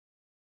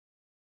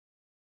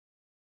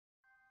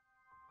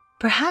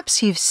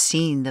Perhaps you've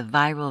seen the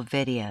viral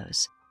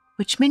videos,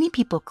 which many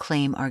people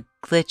claim are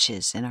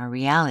glitches in our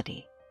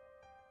reality.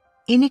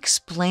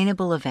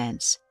 Inexplainable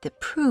events that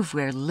prove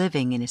we're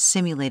living in a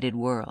simulated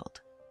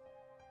world.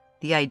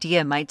 The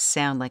idea might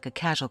sound like a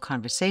casual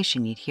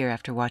conversation you'd hear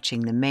after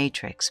watching The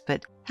Matrix,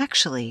 but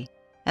actually,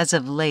 as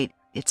of late,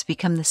 it's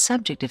become the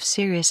subject of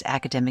serious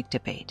academic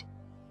debate,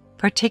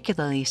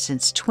 particularly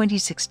since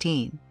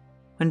 2016,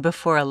 when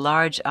before a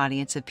large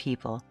audience of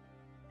people,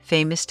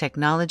 famous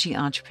technology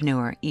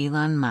entrepreneur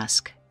Elon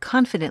Musk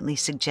confidently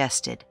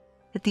suggested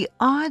that the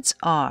odds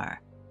are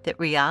that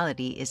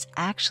reality is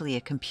actually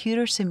a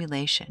computer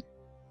simulation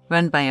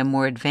run by a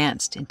more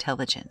advanced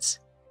intelligence.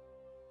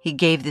 He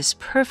gave this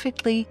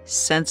perfectly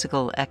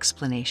sensible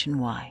explanation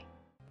why.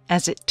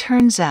 As it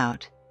turns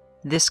out,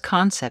 this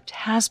concept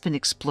has been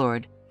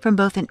explored from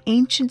both an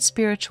ancient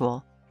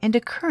spiritual and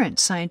a current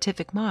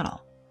scientific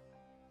model.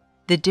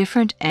 The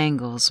different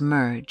angles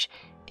merge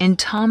in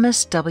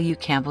Thomas W.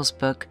 Campbell's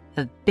book,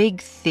 The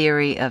Big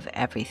Theory of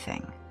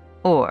Everything,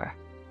 or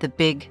The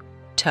Big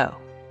Toe,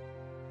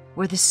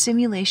 where the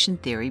simulation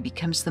theory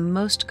becomes the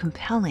most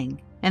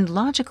compelling and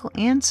logical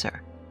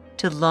answer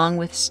to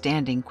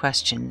long-withstanding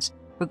questions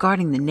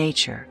regarding the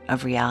nature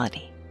of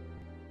reality.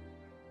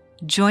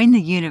 Join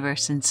the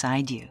universe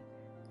inside you,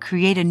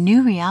 create a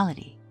new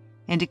reality,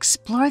 and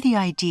explore the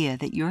idea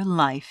that your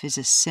life is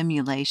a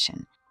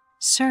simulation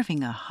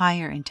serving a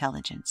higher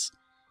intelligence,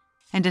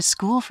 and a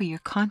school for your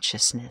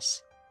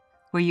consciousness,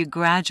 where you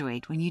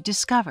graduate when you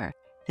discover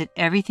that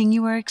everything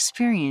you are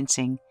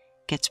experiencing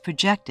gets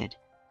projected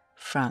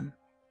from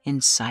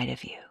inside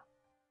of you.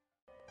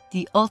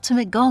 The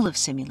ultimate goal of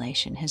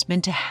simulation has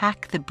been to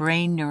hack the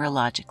brain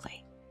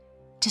neurologically,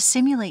 to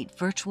simulate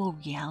virtual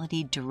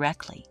reality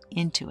directly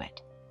into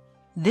it.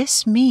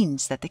 This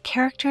means that the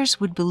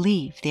characters would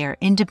believe they are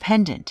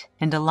independent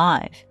and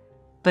alive,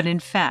 but in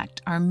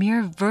fact are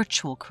mere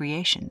virtual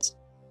creations.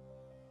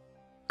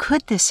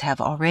 Could this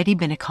have already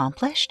been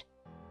accomplished?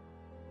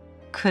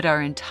 Could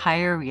our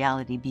entire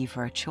reality be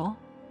virtual?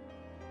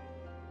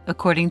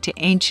 According to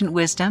ancient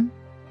wisdom,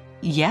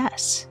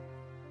 yes.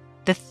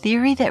 The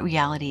theory that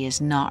reality is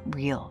not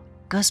real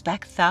goes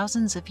back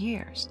thousands of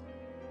years.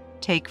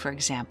 Take, for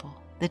example,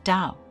 the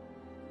Tao,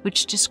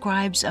 which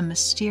describes a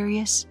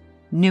mysterious,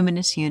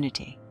 numinous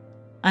unity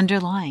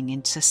underlying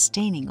and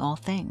sustaining all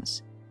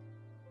things.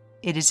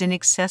 It is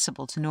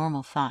inaccessible to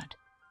normal thought,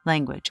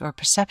 language, or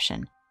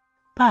perception,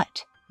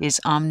 but is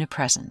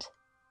omnipresent.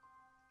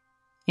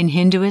 In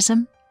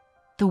Hinduism,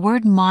 the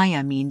word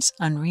Maya means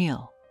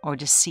unreal or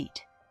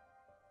deceit.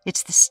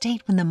 It's the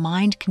state when the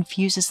mind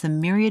confuses the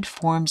myriad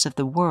forms of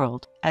the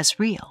world as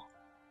real,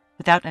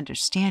 without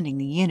understanding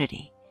the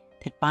unity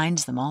that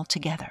binds them all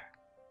together.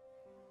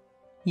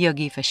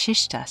 Yogi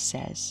Vasishtha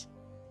says,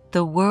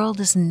 "The world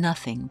is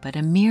nothing but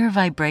a mere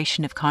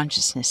vibration of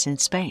consciousness in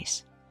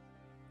space.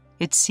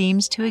 It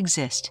seems to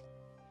exist,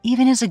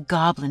 even as a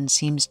goblin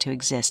seems to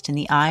exist in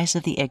the eyes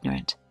of the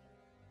ignorant.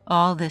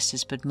 All this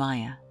is but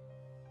Maya,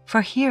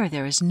 for here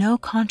there is no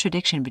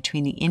contradiction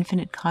between the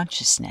infinite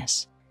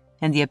consciousness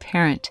and the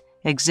apparent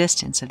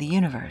existence of the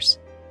universe.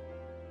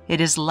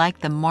 It is like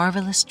the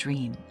marvelous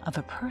dream of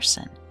a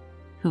person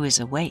who is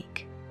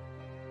awake."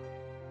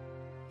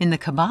 In the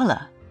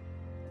Kabbalah,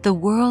 the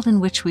world in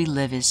which we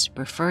live is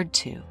referred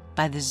to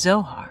by the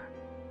Zohar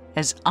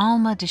as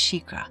Alma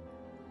Deshikra,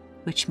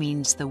 which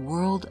means the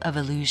world of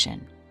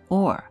illusion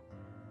or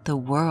the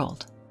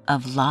world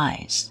of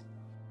lies.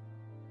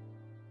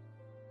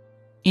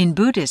 In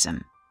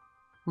Buddhism,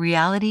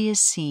 reality is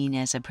seen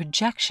as a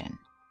projection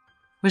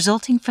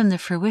resulting from the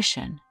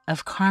fruition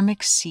of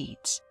karmic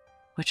seeds,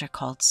 which are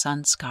called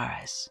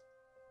sanskaras.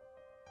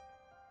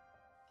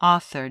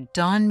 Author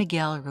Don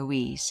Miguel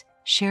Ruiz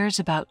shares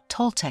about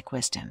Toltec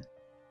wisdom,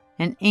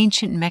 an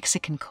ancient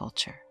Mexican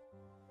culture.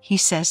 He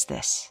says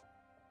this: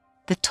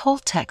 "The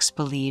Toltecs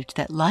believed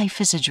that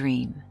life is a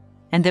dream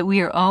and that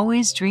we are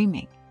always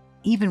dreaming,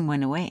 even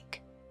when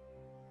awake.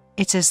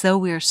 It's as though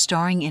we are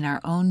starring in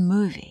our own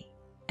movie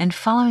and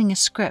following a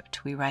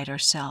script we write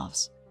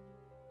ourselves.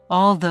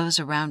 All those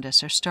around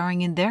us are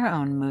starring in their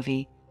own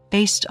movie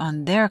based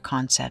on their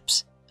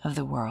concepts of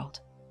the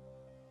world."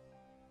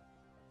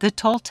 The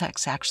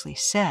Toltecs actually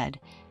said,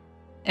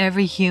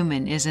 "Every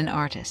human is an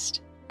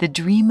artist. The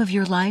dream of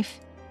your life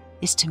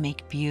is to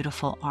make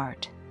beautiful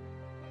art."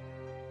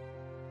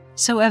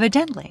 So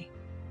evidently,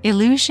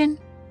 illusion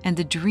and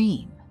the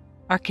dream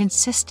are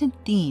consistent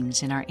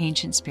themes in our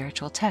ancient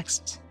spiritual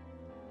texts.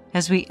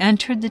 As we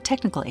entered the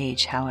technical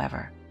age,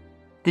 however,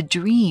 the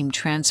dream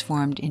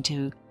transformed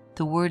into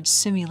the word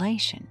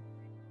simulation,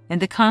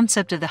 and the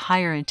concept of the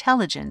higher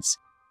intelligence,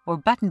 or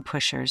button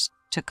pushers,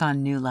 took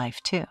on new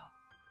life too.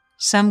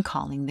 Some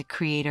calling the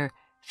creator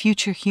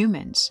future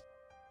humans,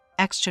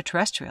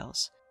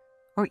 extraterrestrials,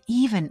 or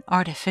even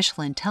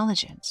artificial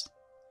intelligence.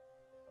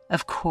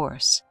 Of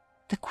course,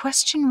 the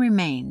question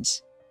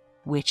remains,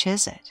 which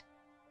is it?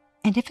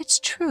 And if it's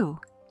true,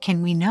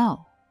 can we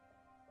know?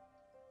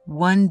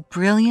 One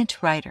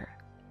brilliant writer,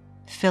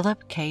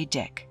 Philip K.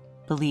 Dick,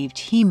 believed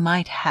he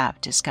might have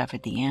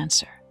discovered the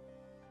answer.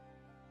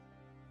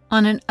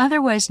 On an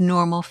otherwise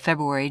normal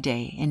February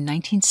day in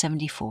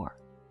 1974,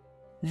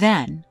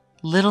 then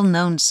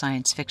little-known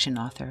science fiction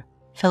author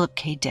Philip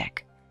K.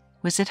 Dick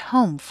was at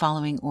home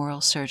following oral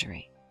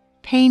surgery,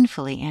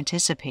 painfully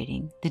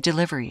anticipating the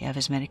delivery of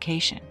his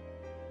medication,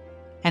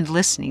 and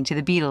listening to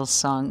the Beatles'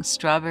 song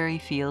 "Strawberry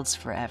Fields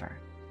Forever."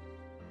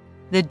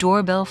 The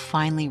doorbell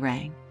finally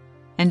rang,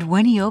 and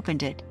when he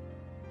opened it,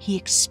 he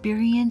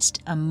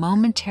experienced a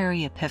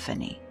momentary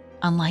epiphany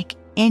unlike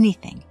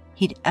anything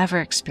he'd ever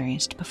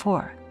experienced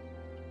before,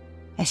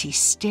 as he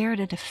stared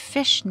at a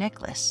fish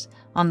necklace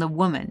on the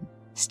woman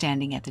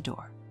standing at the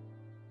door.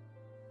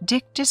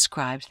 Dick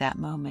described that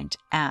moment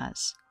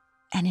as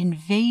an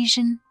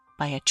invasion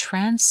by a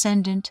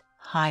transcendent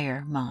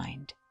higher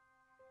mind.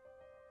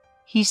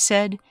 He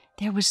said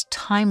there was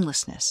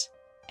timelessness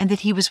and that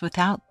he was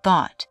without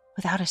thought,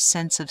 without a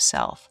sense of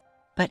self,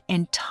 but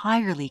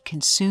entirely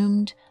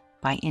consumed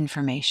by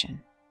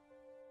information.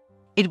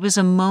 It was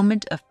a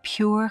moment of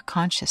pure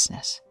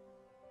consciousness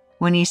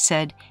when he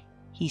said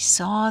he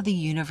saw the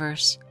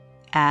universe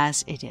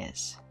as it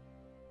is.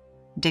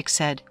 Dick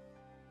said,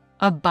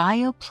 "A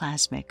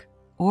bioplasmic,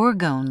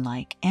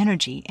 orgone-like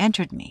energy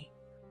entered me,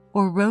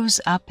 or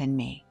rose up in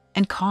me,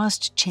 and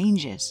caused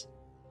changes.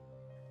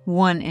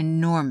 One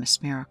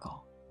enormous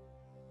miracle.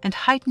 And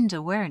heightened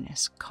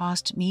awareness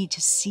caused me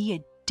to see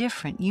a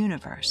different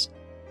universe.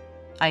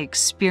 I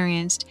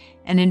experienced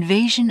an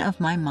invasion of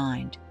my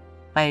mind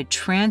by a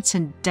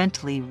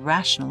transcendently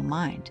rational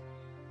mind,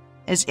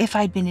 as if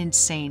I'd been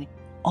insane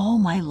all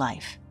my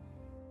life,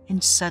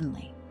 and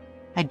suddenly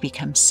I'd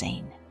become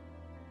sane."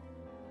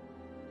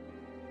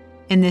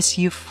 In this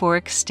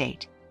euphoric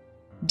state,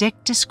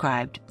 Dick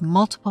described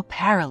multiple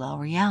parallel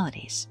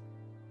realities,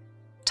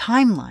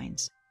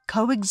 timelines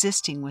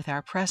coexisting with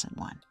our present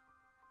one.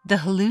 The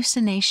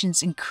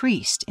hallucinations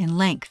increased in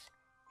length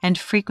and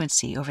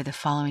frequency over the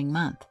following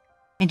month,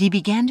 and he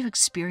began to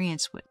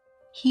experience what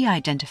he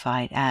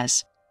identified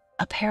as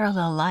a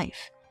parallel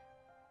life,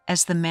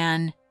 as the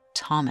man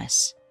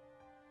Thomas,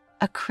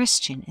 a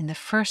Christian in the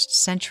 1st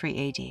century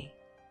AD.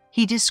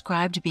 He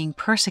described being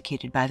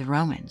persecuted by the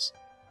Romans,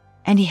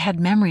 and he had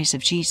memories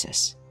of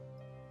Jesus.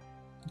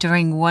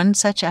 During one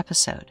such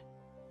episode,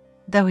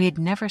 though he had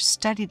never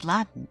studied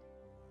Latin,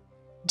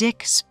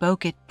 Dick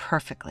spoke it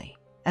perfectly,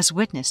 as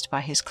witnessed by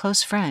his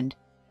close friend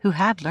who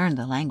had learned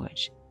the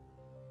language.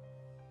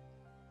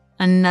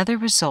 Another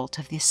result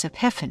of this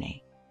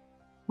epiphany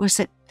was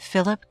that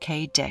Philip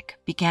K. Dick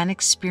began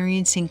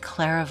experiencing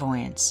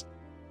clairvoyance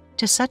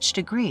to such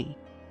degree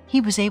he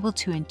was able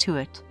to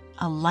intuit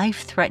a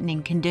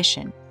life-threatening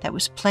condition that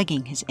was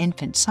plaguing his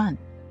infant son,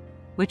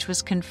 which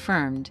was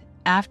confirmed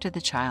after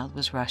the child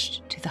was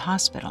rushed to the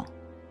hospital.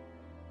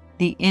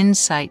 The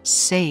insight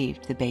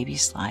saved the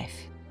baby's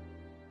life.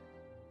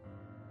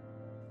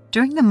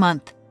 During the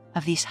month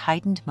of these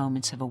heightened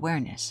moments of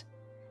awareness,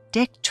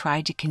 Dick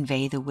tried to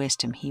convey the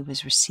wisdom he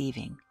was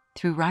receiving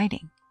through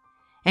writing,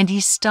 and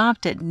he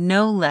stopped at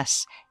no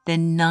less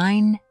than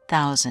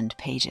 9,000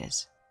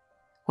 pages,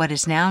 what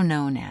is now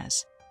known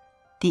as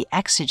the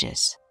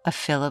Exegesis of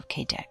Philip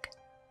K. Dick.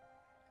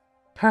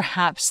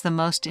 Perhaps the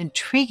most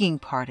intriguing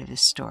part of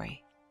this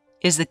story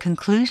is the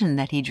conclusion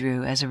that he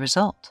drew as a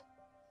result.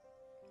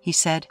 He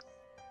said,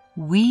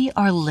 "We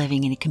are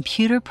living in a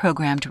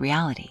computer-programmed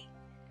reality,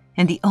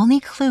 and the only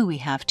clue we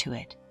have to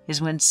it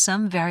is when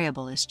some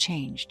variable is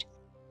changed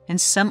and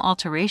some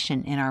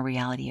alteration in our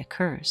reality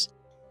occurs,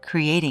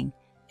 creating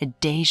a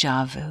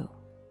déjà vu.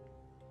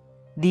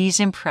 These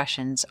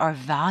impressions are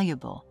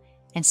valuable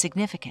and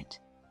significant.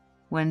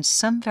 When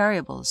some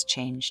variable is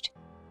changed,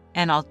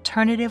 an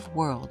alternative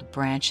world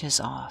branches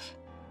off."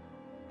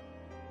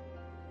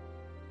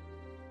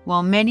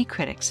 While many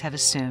critics have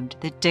assumed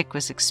that Dick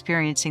was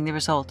experiencing the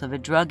result of a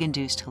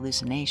drug-induced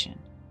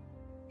hallucination,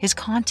 his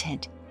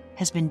content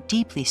has been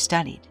deeply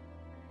studied,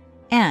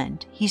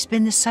 and he's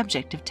been the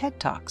subject of TED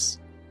Talks.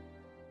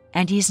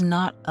 And he's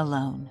not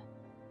alone.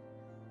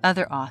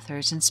 Other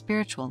authors and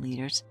spiritual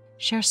leaders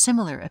share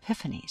similar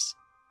epiphanies.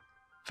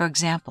 For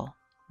example,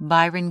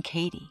 Byron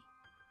Katie,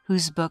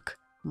 whose book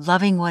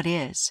Loving What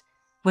Is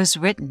was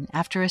written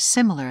after a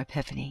similar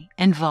epiphany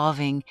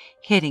involving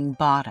hitting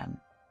bottom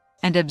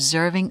and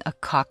observing a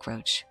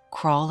cockroach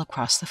crawl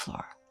across the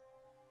floor.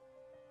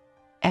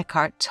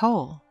 Eckhart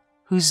Tolle,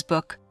 whose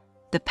book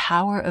The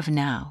Power of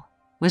Now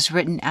was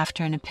written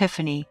after an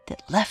epiphany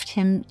that left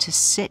him to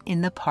sit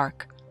in the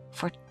park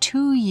for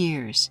 2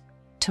 years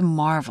to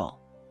marvel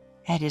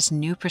at his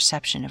new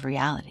perception of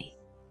reality.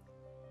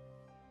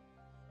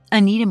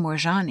 Anita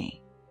Moorjani,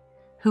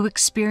 who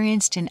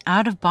experienced an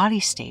out-of-body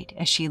state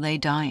as she lay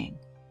dying,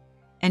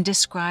 and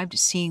described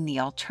seeing the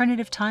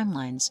alternative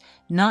timelines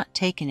not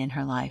taken in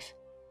her life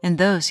and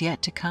those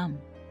yet to come.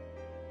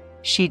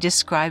 She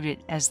described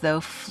it as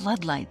though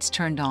floodlights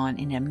turned on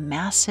in a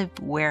massive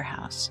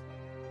warehouse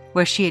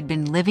where she had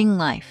been living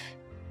life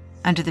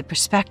under the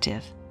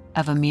perspective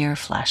of a mere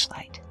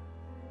flashlight.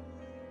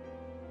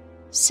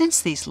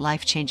 Since these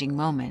life-changing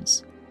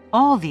moments,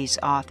 all these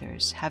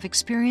authors have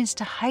experienced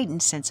a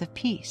heightened sense of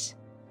peace,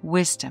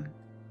 wisdom,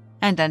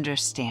 and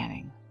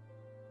understanding.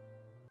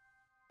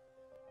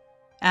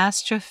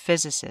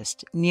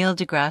 astrophysicist Neil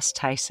deGrasse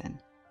Tyson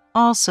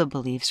also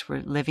believes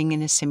we're living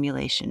in a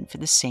simulation for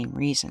the same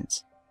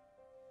reasons.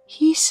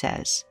 He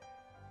says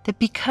that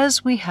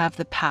because we have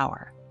the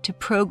power to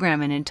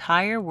program an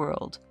entire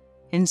world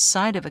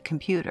inside of a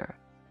computer,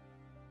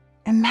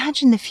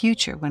 imagine the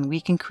future when we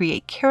can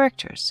create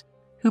characters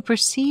who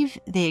perceive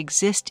they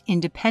exist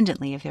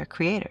independently of their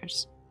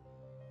creators.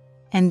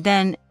 And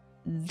then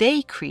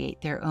they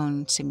create their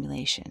own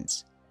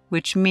simulations,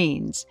 which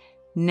means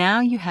now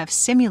you have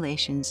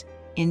simulations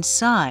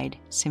inside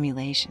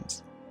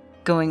simulations,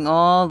 going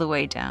all the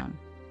way down.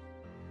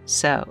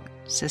 So,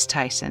 says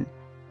Tyson,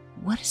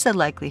 what is the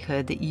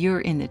likelihood that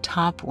you're in the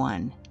top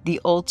one, the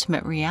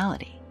ultimate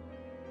reality?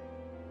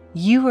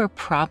 You are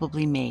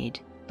probably made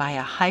by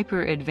a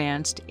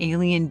hyper-advanced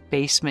alien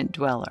basement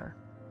dweller,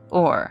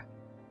 or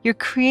your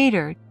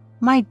creator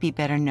might be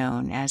better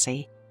known as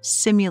a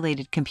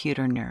simulated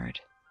computer nerd.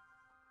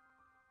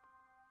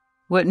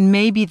 What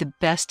may be the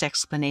best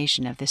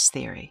explanation of this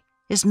theory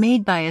is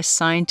made by a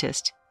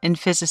scientist and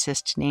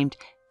physicist named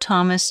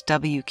Thomas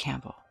W.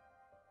 Campbell.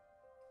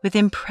 With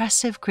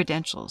impressive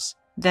credentials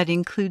that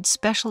include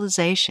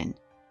specialization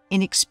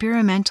in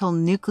experimental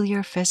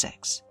nuclear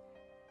physics,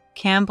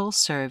 Campbell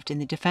served in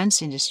the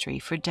defense industry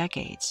for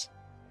decades,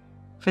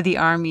 for the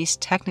Army's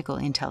technical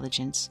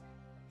intelligence,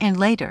 and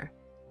later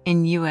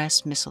in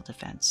U.S. missile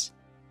defense.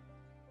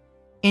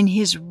 In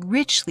his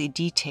richly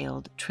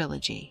detailed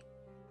trilogy,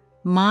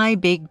 My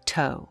Big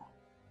Toe,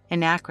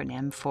 an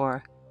acronym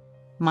for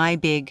My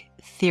Big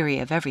Theory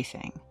of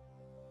Everything,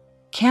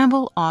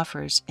 Campbell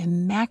offers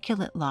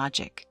immaculate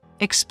logic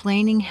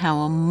explaining how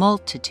a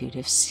multitude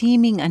of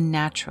seeming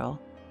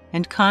unnatural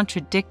and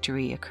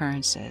contradictory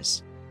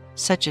occurrences,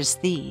 such as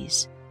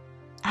these,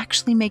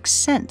 actually make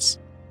sense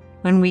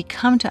when we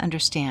come to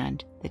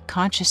understand that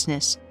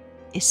consciousness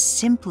is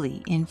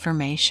simply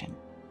information,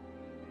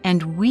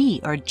 and we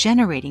are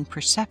generating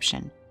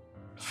perception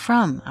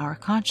from our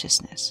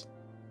consciousness.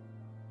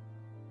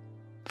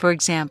 For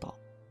example,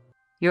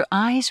 your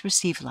eyes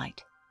receive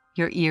light,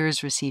 your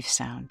ears receive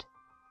sound.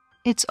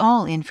 It's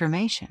all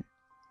information.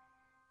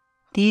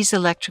 These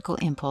electrical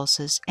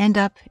impulses end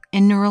up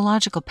in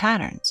neurological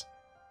patterns.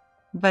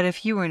 But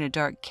if you were in a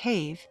dark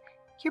cave,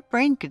 your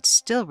brain could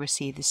still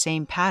receive the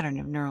same pattern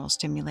of neural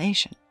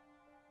stimulation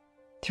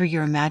through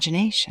your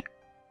imagination.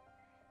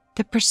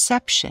 The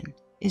perception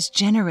is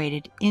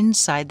generated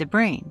inside the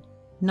brain,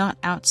 not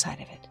outside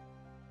of it.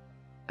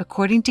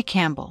 According to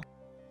Campbell,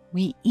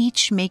 we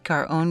each make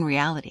our own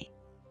reality,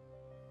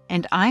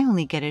 and I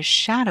only get a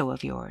shadow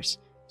of yours,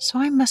 so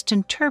I must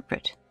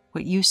interpret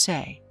what you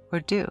say or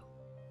do.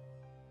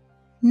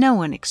 No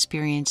one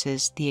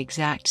experiences the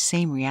exact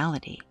same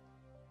reality.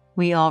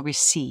 We all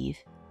receive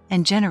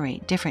and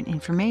generate different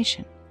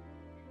information,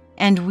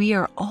 and we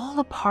are all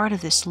a part of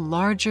this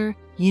larger,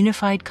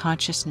 unified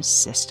consciousness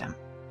system,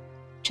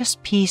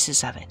 just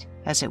pieces of it,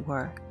 as it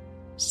were,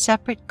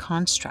 separate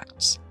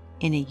constructs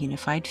in a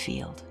unified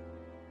field.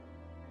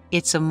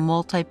 It's a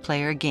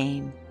multiplayer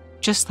game,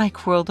 just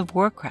like World of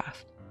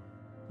Warcraft,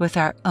 with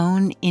our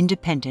own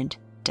independent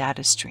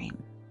data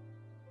stream.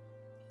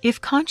 If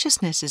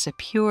consciousness is a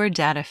pure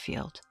data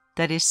field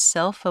that is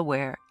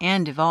self-aware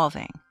and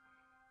evolving,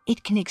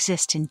 it can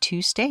exist in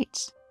two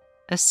states,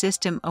 a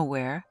system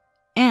aware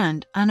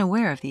and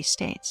unaware of these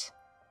states.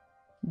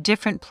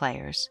 Different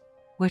players,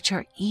 which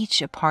are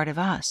each a part of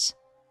us,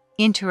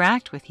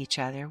 interact with each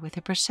other with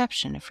a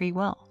perception of free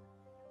will.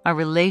 Our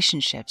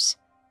relationships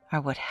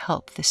are what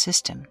help the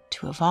system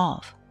to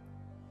evolve.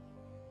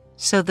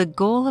 So the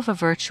goal of a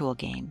virtual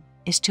game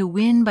is to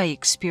win by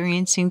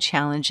experiencing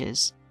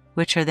challenges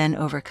which are then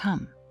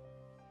overcome.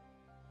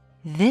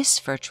 This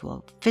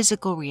virtual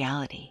physical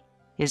reality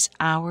is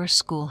our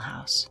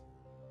schoolhouse.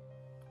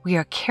 We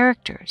are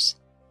characters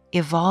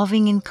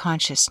evolving in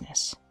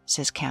consciousness,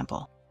 says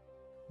Campbell.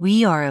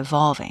 We are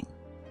evolving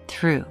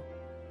through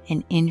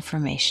an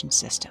information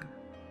system.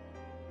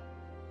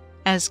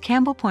 As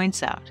Campbell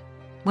points out,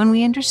 when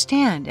we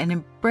understand and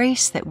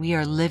embrace that we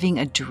are living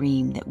a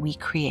dream that we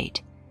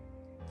create,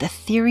 the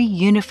theory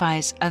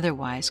unifies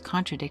otherwise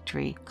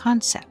contradictory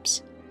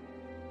concepts,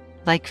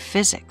 like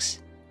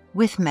physics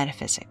with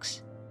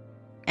metaphysics,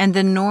 and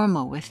the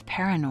normal with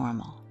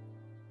paranormal.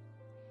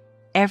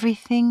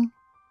 Everything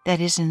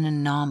that is an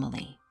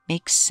anomaly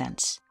makes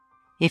sense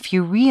if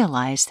you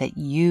realize that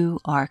you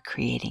are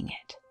creating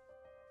it.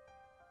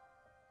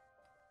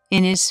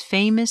 In his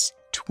famous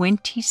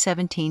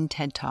 2017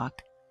 TED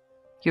Talk,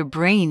 Your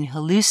Brain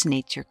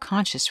Hallucinates Your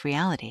Conscious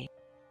Reality,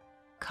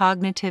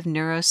 cognitive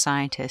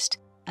neuroscientist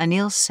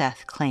Anil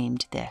Seth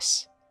claimed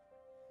this: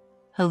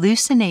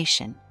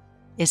 hallucination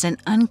is an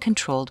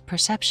uncontrolled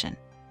perception.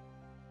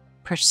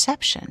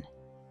 Perception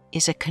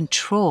is a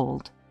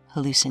controlled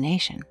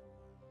hallucination.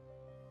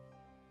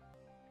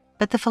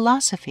 But the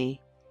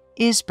philosophy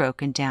is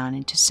broken down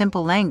into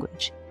simple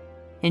language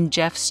in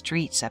Jeff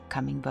Street's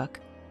upcoming book,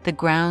 The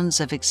Grounds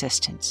of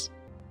Existence.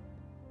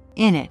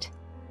 In it,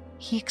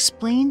 he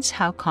explains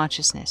how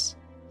consciousness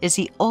is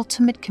the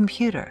ultimate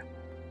computer,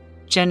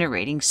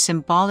 generating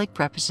symbolic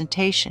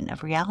representation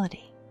of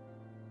reality.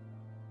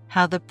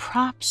 how the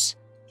props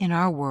in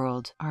our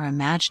world are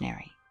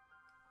imaginary,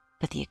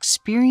 but the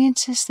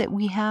experiences that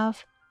we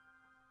have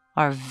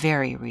are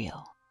very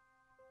real.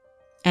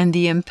 And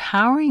the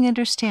empowering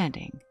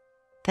understanding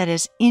that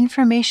as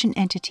information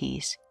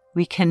entities,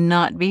 we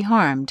cannot be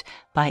harmed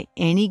by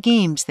any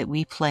games that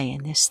we play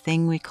in this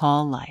thing we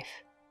call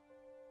life.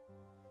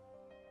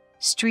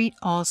 Street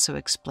also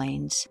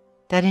explains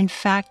that in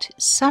fact,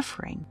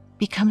 suffering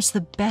becomes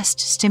the best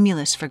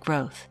stimulus for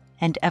growth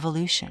and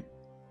evolution,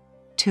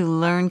 to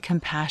learn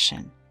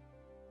compassion,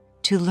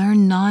 to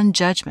learn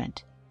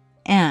non-judgment,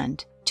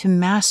 and to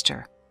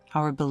master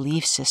our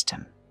belief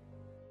system.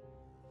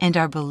 And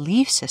our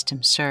belief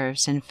system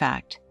serves, in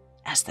fact,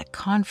 as the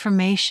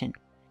confirmation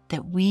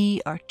that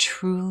we are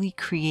truly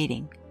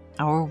creating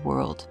our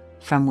world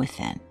from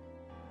within.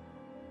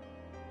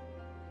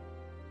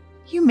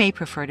 You may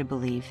prefer to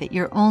believe that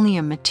you're only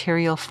a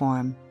material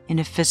form in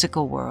a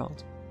physical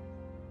world.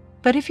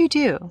 But if you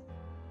do,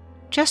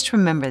 just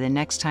remember the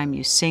next time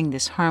you sing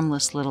this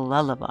harmless little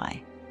lullaby,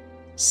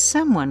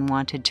 someone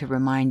wanted to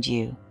remind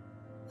you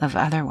of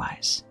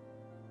otherwise.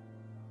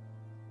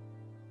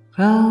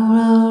 Row,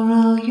 row,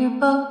 row your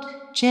boat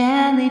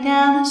gently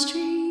down the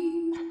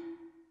stream.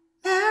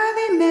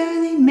 Merrily,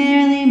 merrily,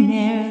 merrily,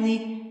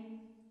 merrily,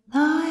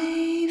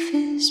 life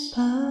is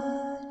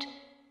but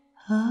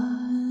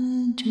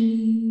a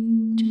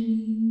dream,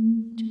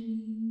 dream, dream,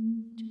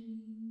 dream.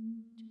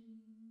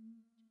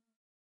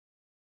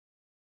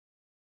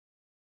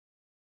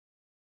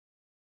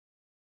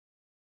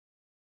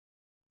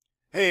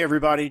 Hey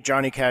everybody,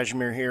 Johnny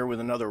Kashmere here with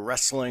another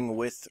Wrestling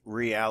with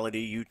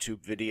Reality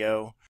YouTube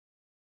video.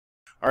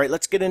 Alright,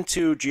 let's get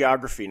into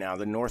geography now,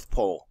 the North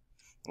Pole.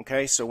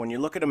 Okay, so when you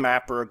look at a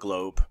map or a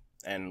globe,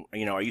 and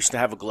I used to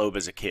have a globe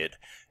as a kid,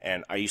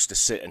 and I used to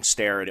sit and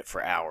stare at it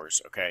for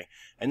hours, okay?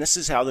 And this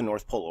is how the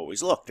North Pole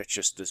always looked. It's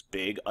just this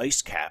big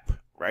ice cap,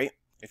 right?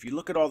 If you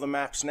look at all the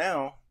maps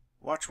now,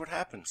 watch what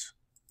happens.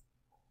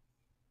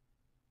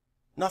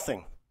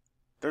 Nothing.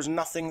 There's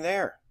nothing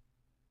there.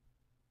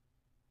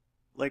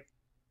 Like,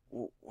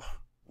 well,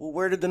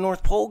 where did the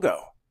North Pole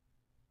go?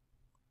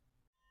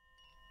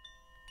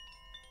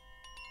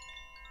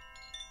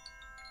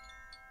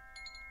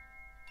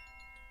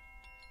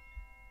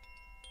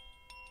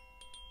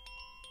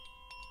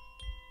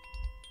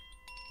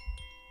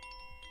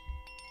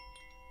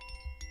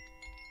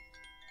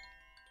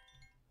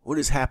 What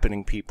is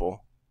happening,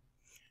 people?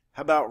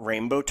 How about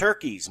rainbow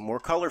turkeys? More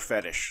color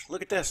fetish.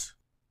 Look at this.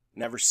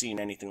 Never seen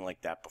anything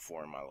like that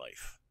before in my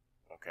life.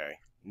 Okay?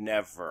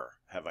 Never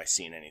have I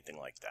seen anything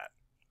like that.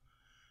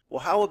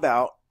 Well, how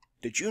about,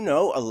 did you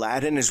know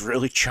Aladdin is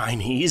really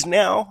Chinese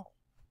now?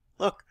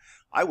 Look,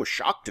 I was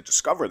shocked to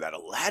discover that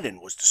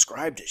Aladdin was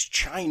described as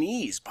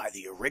Chinese by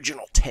the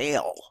original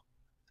tale.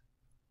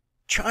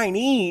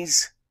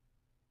 Chinese?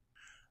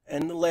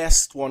 And the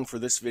last one for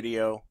this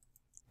video,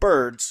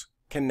 birds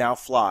can now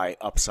fly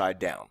upside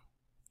down.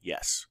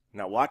 Yes.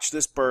 Now watch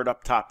this bird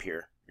up top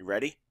here. You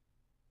ready?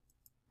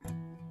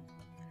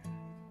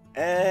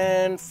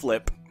 And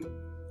flip.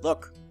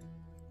 Look.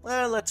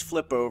 Well, let's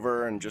flip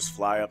over and just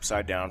fly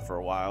upside down for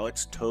a while.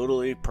 It's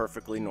totally,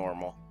 perfectly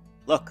normal.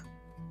 Look.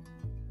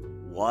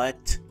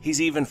 What?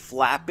 He's even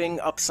flapping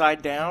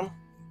upside down?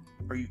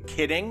 Are you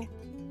kidding?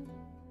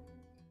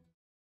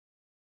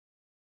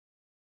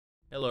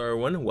 Hello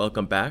everyone,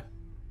 welcome back.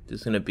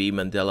 This is going to be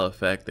Mandela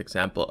Effect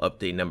example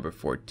update number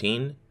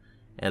 14,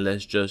 and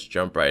let's just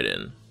jump right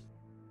in.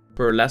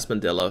 For our last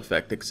Mandela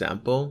Effect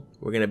example,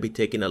 we're going to be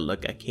taking a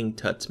look at King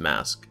Tut's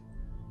mask.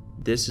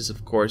 This is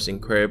of course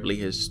incredibly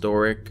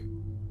historic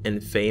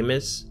and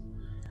famous.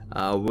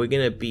 We're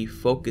going to be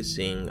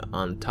focusing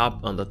on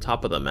the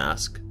top of the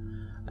mask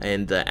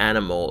and the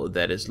animal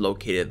that is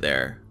located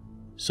there.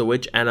 So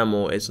which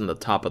animal is on the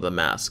top of the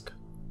mask?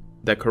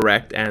 The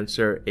correct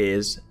answer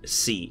is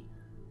C,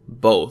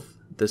 both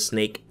the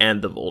snake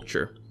and the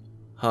vulture.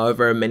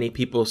 However, many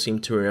people seem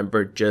to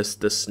remember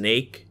just the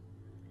snake,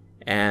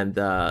 and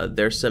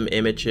there's some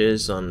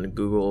images on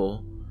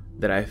Google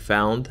that I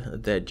found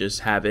that just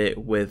have it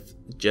with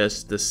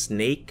just the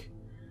snake,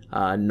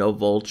 no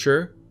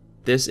vulture.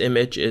 This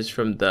image is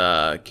from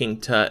the King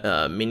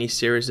Tut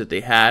mini-series that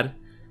they had,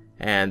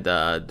 and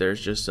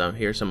there's just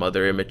here's some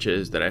other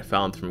images that I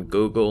found from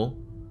Google,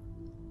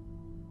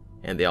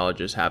 and they all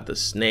just have the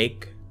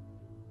snake.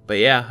 But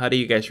yeah, how do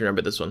you guys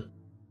remember this one?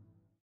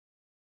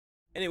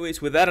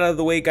 Anyways, with that out of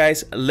the way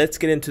guys, let's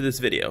get into this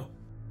video.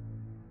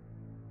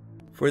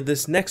 For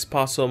this next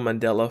possible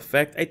Mandela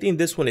Effect, I think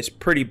this one is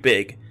pretty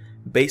big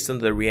based on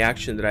the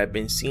reaction that I've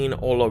been seeing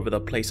all over the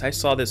place. I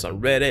saw this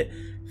on Reddit,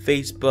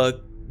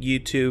 Facebook,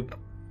 YouTube,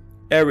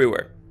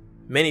 everywhere.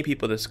 Many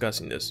people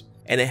discussing this.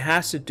 And it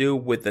has to do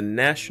with the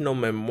National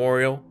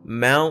Memorial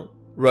Mount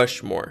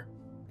Rushmore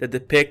that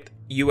depict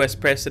US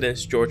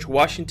Presidents George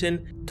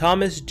Washington,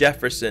 Thomas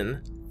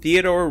Jefferson,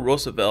 Theodore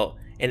Roosevelt,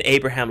 and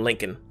Abraham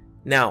Lincoln.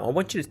 Now, I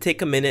want you to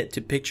take a minute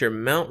to picture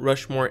Mount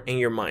Rushmore in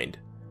your mind.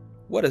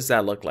 What does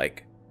that look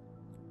like?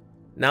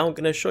 Now I'm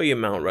going to show you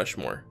Mount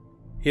Rushmore.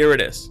 Here it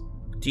is.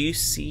 Do you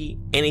see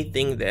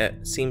anything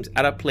that seems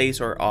out of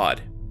place or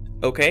odd?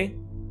 Okay?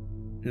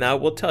 Now I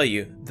will tell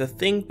you, the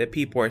thing that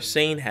people are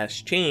saying has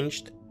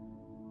changed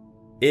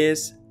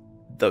is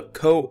the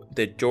coat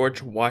that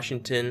George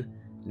Washington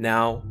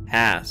now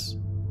has,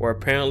 or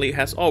apparently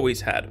has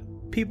always had.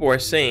 People are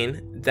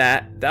saying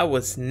that that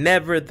was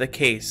never the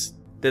case,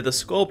 that the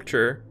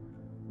sculpture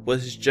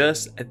was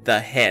just the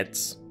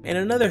heads. And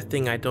another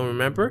thing I don't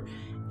remember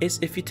is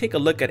if you take a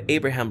look at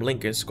Abraham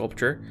Lincoln's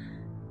sculpture,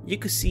 you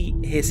could see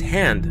his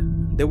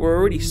hand. They were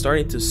already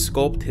starting to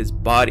sculpt his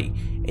body,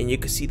 and you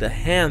could see the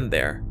hand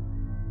there.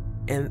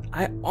 And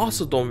I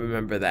also don't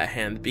remember that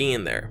hand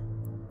being there.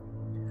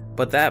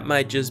 But that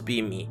might just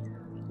be me.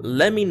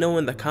 Let me know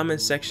in the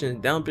comment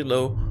section down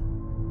below,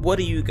 what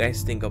do you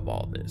guys think of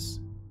all this?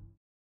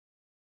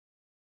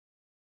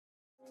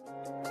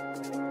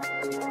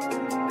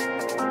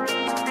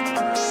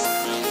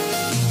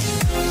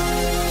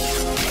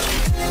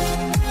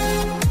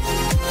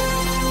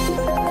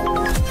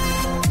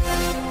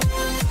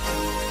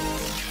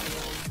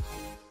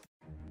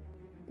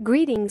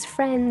 Greetings,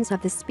 friends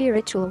of the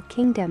spiritual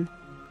kingdom.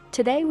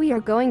 Today we are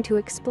going to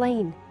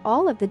explain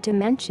all of the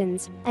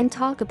dimensions and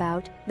talk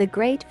about the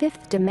great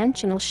fifth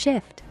dimensional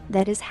shift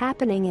that is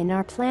happening in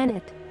our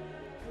planet.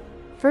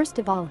 First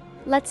of all,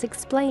 let's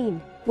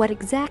explain what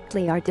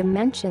exactly are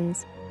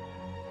dimensions.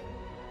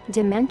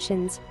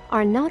 Dimensions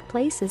are not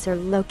places or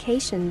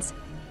locations.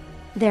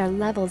 They are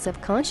levels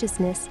of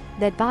consciousness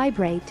that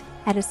vibrate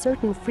at a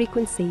certain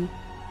frequency.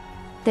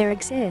 There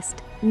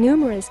exist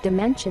numerous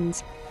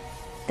dimensions.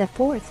 The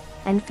fourth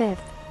and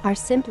fifth are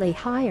simply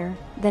higher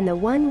than the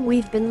one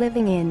we've been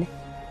living in.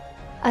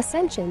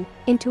 Ascension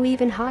into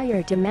even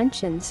higher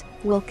dimensions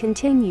will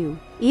continue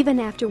even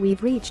after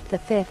we've reached the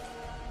fifth.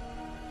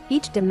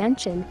 Each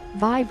dimension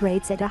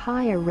vibrates at a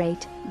higher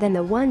rate than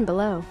the one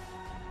below.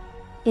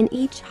 In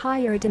each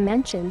higher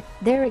dimension,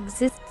 there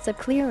exists a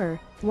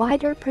clearer,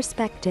 wider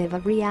perspective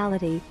of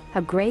reality,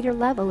 a greater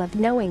level of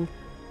knowing.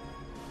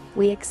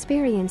 We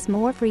experience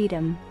more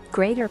freedom,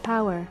 greater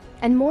power,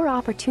 and more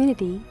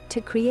opportunity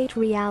to create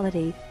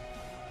reality.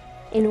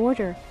 In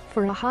order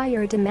for a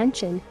higher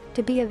dimension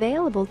to be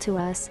available to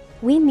us,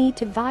 we need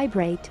to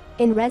vibrate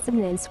in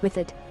resonance with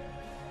it.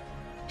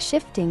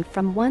 Shifting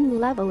from one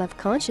level of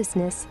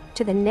consciousness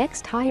to the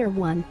next higher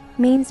one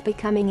means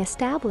becoming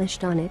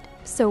established on it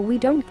so we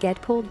don't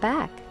get pulled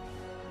back.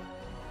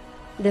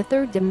 The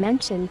third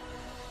dimension.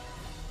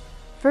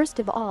 First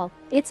of all,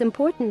 it's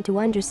important to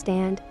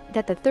understand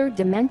that the third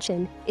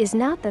dimension is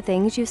not the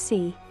things you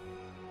see.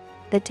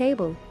 The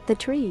table, the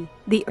tree,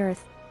 the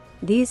earth.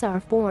 These are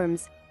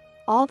forms.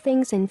 All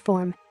things in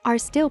form are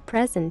still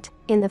present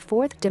in the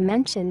fourth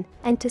dimension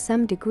and to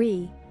some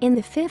degree in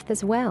the fifth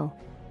as well.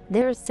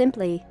 They're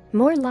simply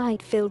more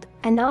light-filled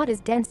and not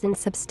as dense and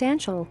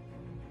substantial.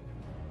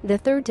 The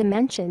third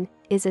dimension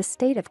is a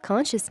state of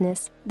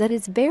consciousness that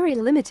is very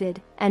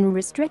limited and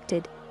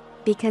restricted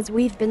because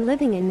we've been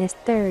living in this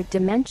third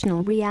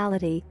dimensional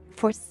reality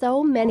for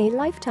so many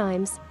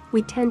lifetimes.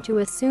 We tend to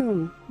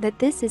assume that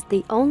this is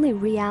the only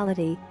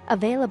reality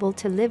available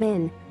to live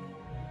in.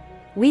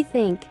 We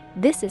think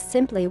this is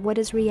simply what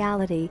is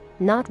reality,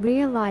 not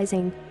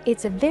realizing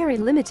it's a very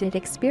limited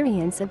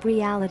experience of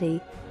reality.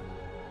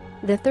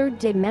 The third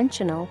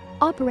dimensional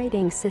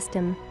operating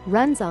system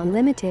runs on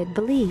limited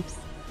beliefs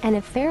and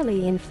a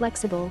fairly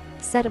inflexible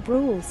set of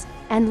rules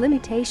and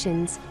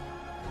limitations.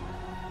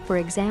 For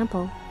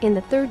example, in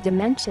the third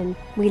dimension,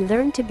 we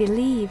learn to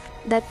believe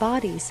that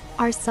bodies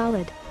are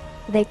solid.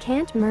 They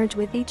can't merge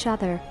with each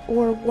other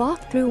or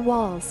walk through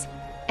walls.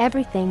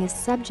 Everything is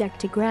subject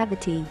to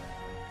gravity.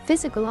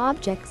 Physical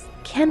objects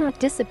cannot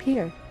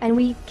disappear, and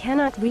we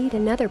cannot read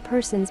another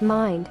person's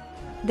mind.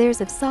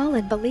 There's a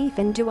solid belief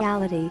in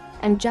duality,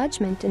 and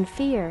judgment and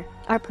fear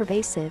are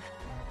pervasive.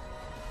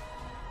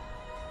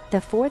 The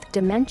fourth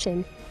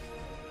dimension.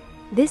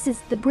 This is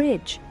the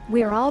bridge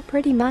we're all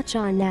pretty much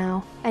on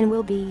now, and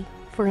will be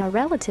for a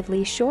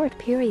relatively short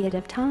period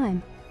of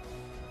time.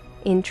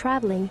 In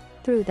traveling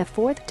through the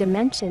fourth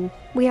dimension,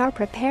 we are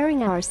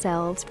preparing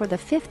ourselves for the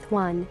fifth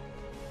one.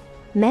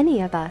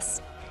 Many of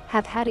us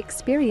have had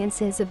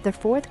experiences of the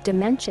fourth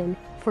dimension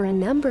for a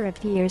number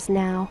of years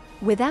now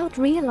without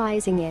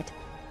realizing it.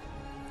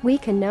 We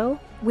can know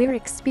we're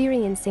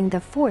experiencing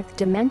the fourth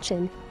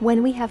dimension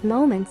when we have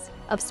moments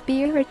of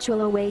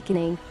spiritual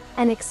awakening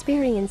and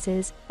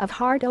experiences of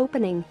heart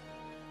opening.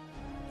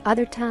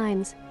 Other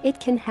times, it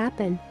can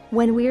happen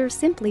when we're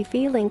simply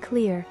feeling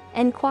clear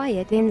and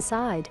quiet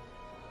inside.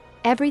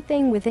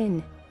 Everything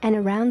within and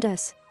around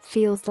us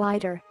feels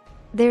lighter.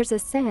 There's a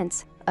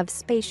sense of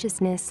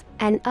spaciousness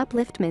and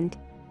upliftment.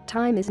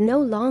 Time is no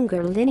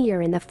longer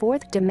linear in the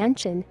fourth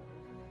dimension.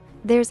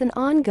 There's an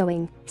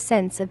ongoing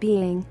sense of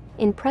being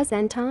in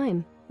present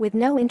time with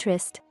no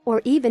interest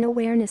or even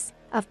awareness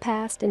of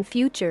past and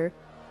future.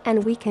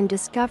 And we can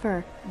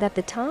discover that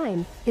the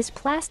time is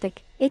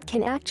plastic. It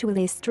can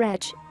actually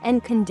stretch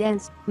and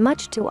condense,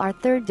 much to our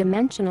third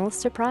dimensional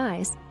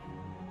surprise.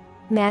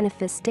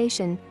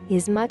 Manifestation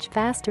is much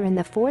faster in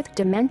the fourth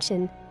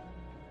dimension.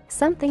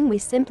 Something we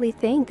simply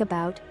think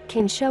about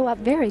can show up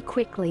very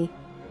quickly.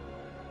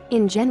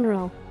 In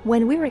general,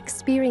 when we're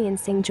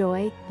experiencing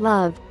joy,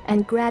 love,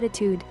 and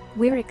gratitude,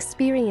 we're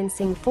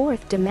experiencing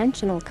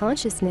fourth-dimensional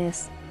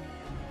consciousness.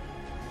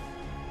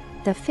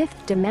 The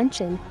fifth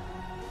dimension.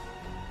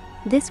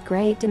 This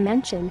great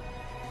dimension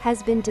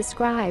has been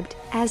described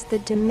as the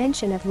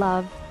dimension of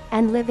love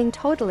and living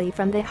totally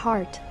from the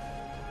heart.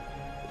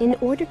 In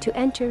order to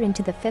enter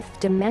into the fifth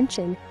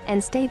dimension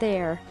and stay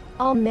there,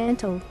 all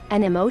mental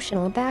and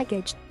emotional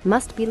baggage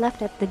must be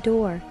left at the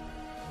door.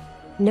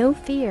 No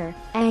fear,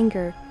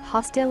 anger,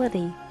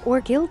 hostility,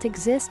 or guilt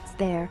exists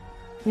there.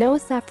 No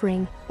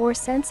suffering or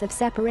sense of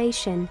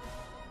separation.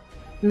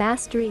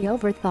 Mastery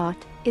over thought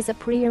is a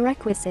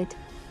prerequisite.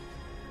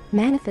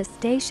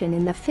 Manifestation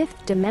in the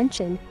fifth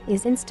dimension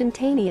is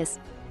instantaneous.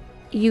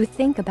 You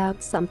think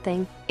about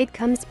something, it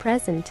comes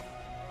present.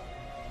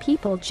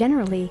 People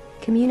generally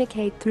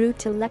communicate through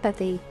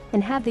telepathy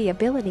and have the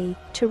ability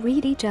to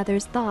read each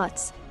other's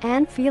thoughts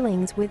and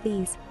feelings with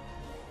ease.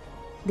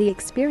 The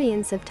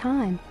experience of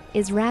time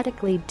is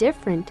radically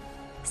different.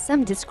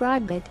 Some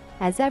describe it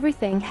as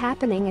everything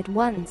happening at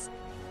once.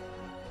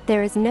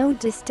 There is no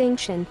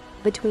distinction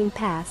between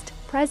past,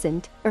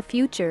 present, or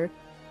future.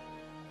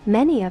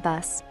 Many of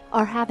us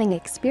are having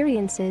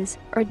experiences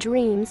or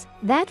dreams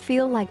that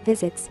feel like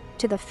visits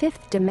to the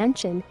fifth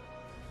dimension.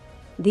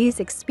 These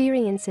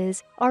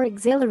experiences are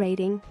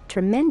exhilarating,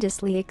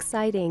 tremendously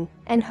exciting,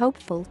 and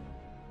hopeful.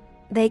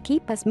 They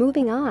keep us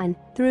moving on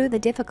through the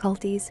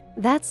difficulties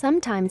that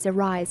sometimes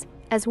arise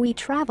as we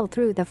travel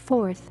through the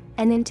fourth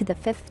and into the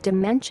fifth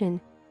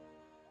dimension.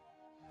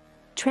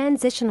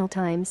 Transitional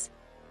times.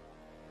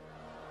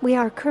 We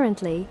are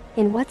currently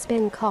in what's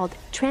been called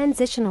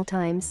transitional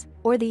times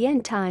or the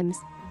end times.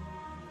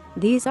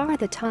 These are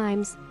the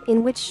times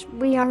in which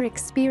we are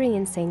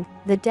experiencing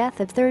the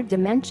death of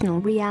third-dimensional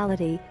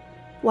reality,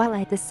 while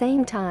at the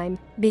same time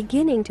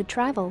beginning to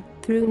travel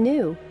through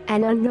new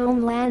and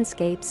unknown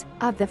landscapes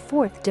of the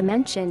fourth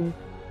dimension.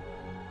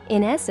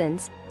 In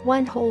essence,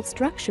 one whole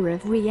structure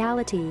of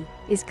reality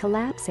is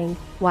collapsing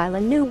while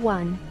a new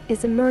one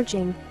is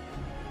emerging.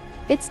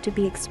 It's to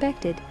be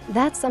expected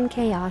that some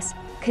chaos,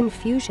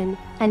 confusion,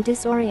 and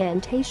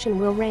disorientation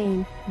will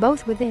reign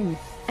both within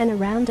and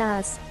around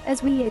us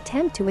as we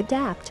attempt to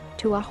adapt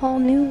to a whole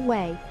new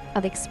way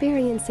of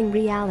experiencing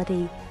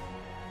reality.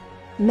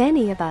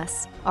 Many of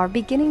us are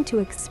beginning to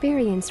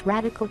experience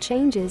radical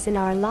changes in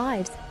our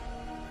lives.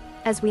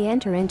 As we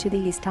enter into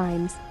these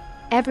times,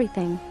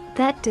 everything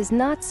that does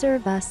not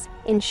serve us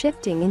in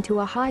shifting into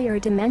a higher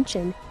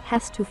dimension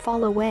has to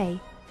fall away.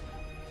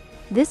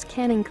 This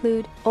can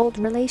include old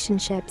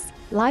relationships,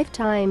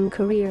 lifetime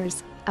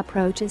careers,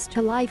 approaches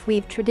to life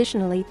we've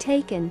traditionally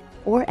taken,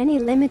 or any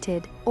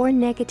limited or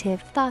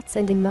negative thoughts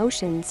and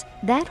emotions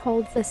that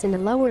holds us in a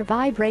lower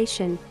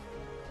vibration.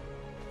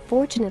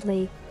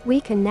 Fortunately, we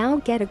can now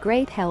get a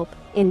great help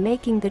in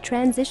making the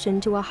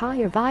transition to a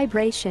higher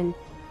vibration.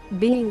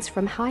 Beings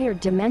from higher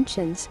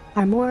dimensions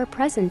are more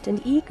present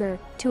and eager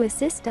to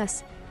assist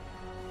us.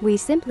 We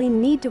simply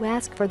need to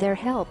ask for their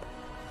help.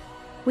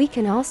 We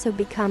can also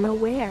become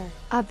aware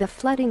of the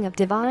flooding of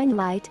divine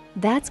light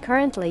that's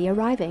currently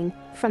arriving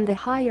from the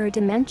higher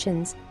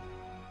dimensions.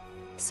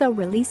 So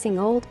releasing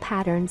old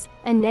patterns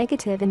and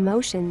negative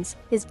emotions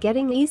is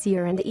getting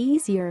easier and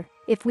easier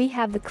if we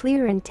have the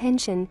clear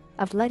intention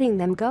of letting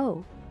them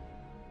go.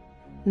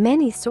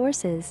 Many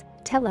sources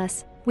tell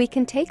us we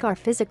can take our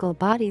physical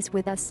bodies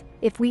with us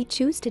if we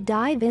choose to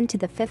dive into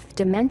the fifth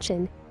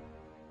dimension.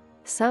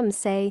 Some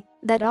say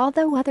that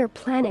although other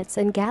planets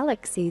and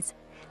galaxies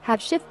have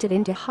shifted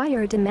into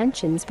higher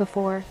dimensions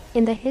before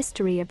in the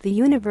history of the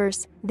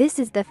universe, this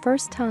is the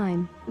first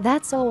time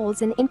that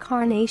souls in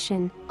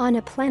incarnation on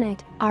a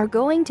planet are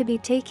going to be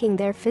taking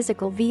their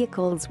physical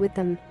vehicles with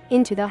them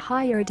into the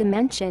higher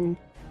dimension.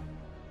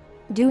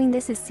 Doing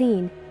this is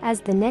seen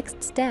as the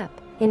next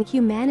step in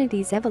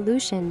humanity's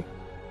evolution.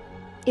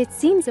 It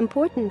seems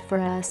important for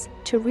us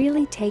to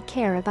really take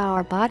care of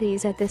our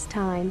bodies at this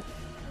time.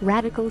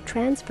 Radical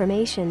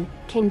transformation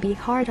can be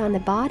hard on the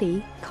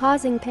body,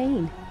 causing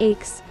pain,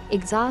 aches,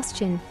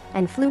 exhaustion,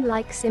 and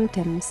flu-like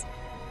symptoms.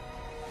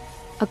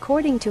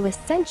 According to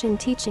Ascension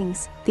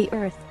teachings, the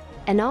Earth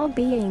and all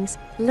beings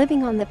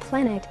living on the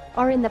planet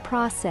are in the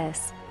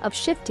process of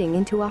shifting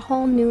into a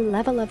whole new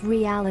level of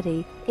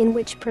reality in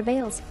which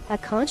prevails a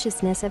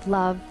consciousness of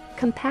love,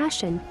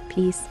 compassion,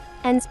 peace,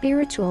 and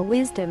spiritual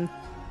wisdom.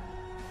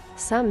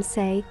 Some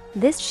say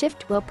this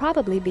shift will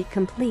probably be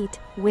complete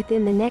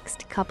within the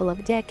next couple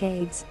of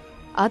decades.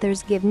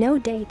 Others give no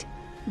date,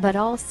 but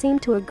all seem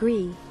to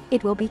agree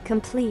it will be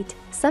complete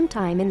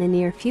sometime in the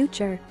near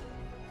future.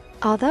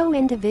 Although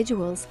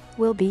individuals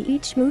will be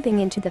each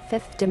moving into the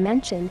fifth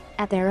dimension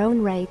at their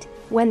own rate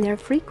when their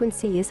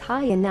frequency is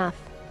high enough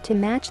to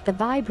match the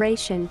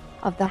vibration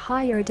of the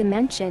higher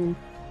dimension,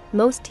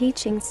 most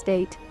teachings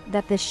state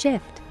that the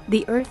shift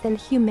the Earth and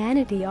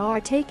humanity are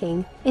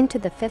taking into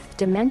the fifth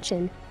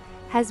dimension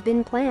has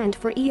been planned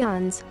for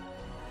eons.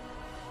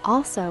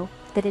 Also,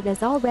 that it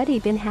has already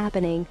been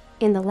happening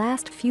in the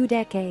last few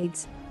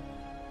decades.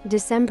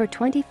 December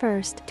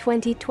 21,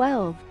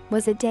 2012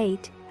 was a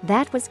date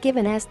that was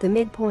given as the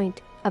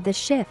midpoint of the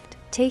shift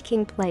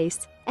taking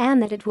place,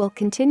 and that it will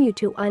continue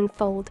to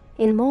unfold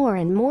in more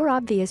and more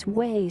obvious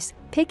ways,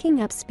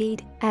 picking up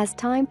speed as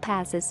time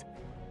passes.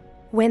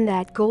 When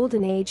that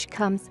golden age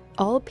comes,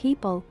 all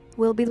people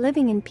will be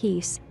living in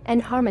peace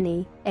and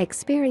harmony,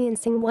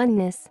 experiencing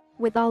oneness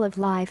with all of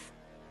life,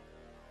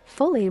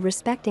 fully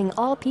respecting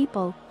all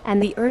people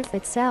and the earth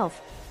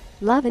itself,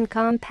 love and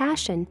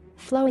compassion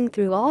flowing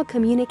through all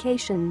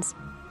communications,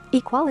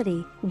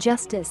 equality,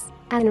 justice,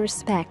 and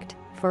respect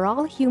for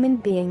all human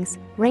beings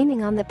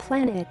reigning on the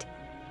planet.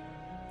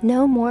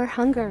 No more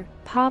hunger,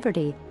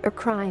 poverty, or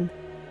crime.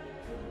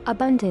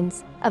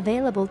 Abundance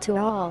available to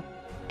all.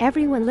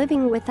 Everyone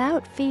living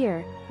without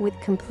fear, with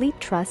complete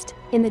trust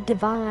in the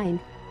divine.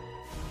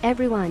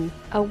 Everyone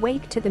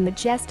awake to the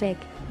majestic,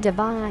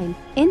 divine,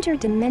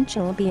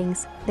 interdimensional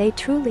beings they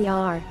truly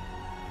are.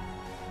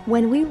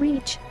 When we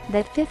reach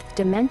that fifth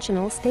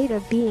dimensional state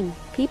of being,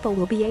 people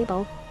will be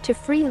able to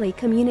freely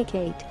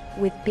communicate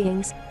with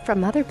beings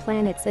from other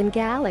planets and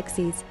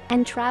galaxies,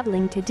 and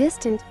traveling to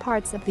distant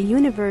parts of the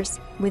universe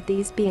with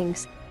these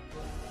beings.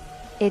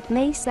 It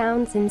may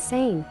sound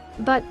insane,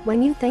 but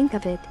when you think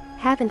of it,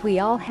 haven't we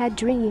all had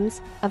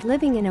dreams of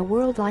living in a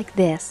world like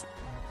this?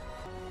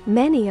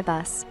 Many of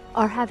us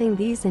are having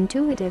these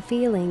intuitive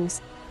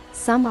feelings.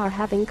 Some are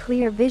having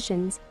clear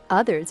visions,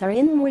 others are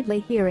inwardly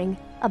hearing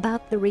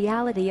about the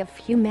reality of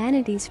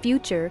humanity's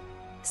future.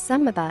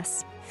 Some of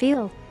us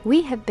feel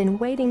we have been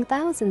waiting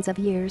thousands of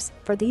years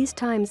for these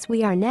times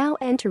we are now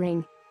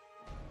entering.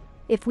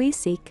 If we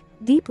seek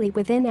deeply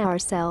within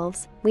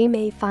ourselves, we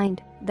may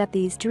find that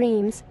these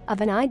dreams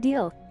of an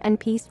ideal and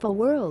peaceful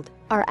world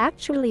are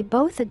actually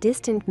both a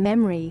distant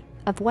memory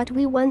of what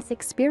we once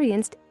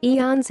experienced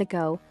eons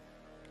ago,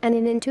 and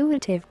an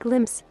intuitive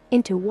glimpse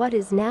into what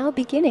is now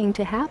beginning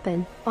to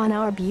happen on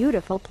our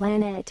beautiful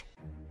planet.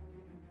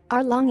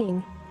 Our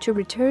longing to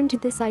return to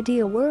this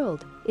ideal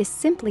world is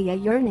simply a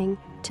yearning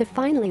to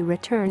finally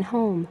return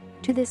home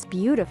to this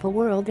beautiful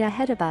world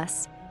ahead of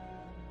us.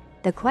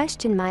 The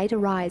question might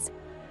arise,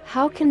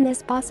 how can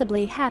this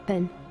possibly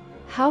happen?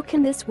 How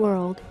can this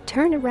world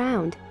turn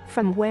around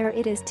from where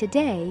it is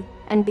today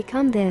and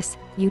become this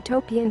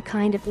utopian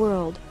kind of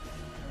world?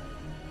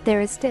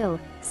 There is still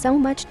so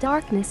much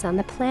darkness on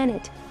the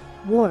planet: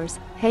 wars,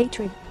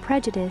 hatred,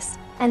 prejudice,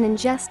 and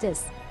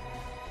injustice.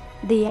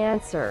 The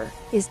answer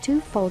is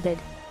twofold.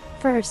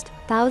 First,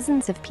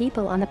 thousands of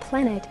people on the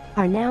planet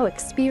are now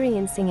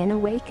experiencing an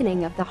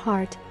awakening of the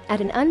heart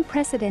at an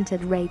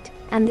unprecedented rate,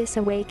 and this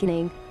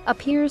awakening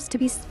appears to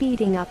be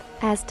speeding up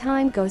as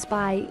time goes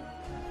by.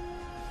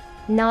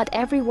 Not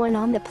everyone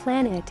on the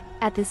planet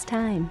at this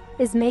time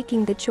is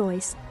making the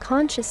choice,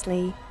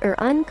 consciously or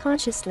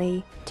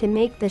unconsciously, to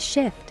make the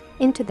shift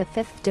into the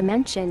fifth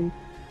dimension.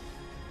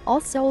 All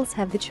souls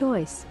have the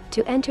choice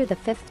to enter the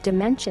fifth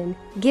dimension,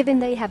 given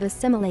they have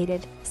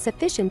assimilated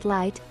sufficient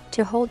light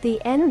to hold the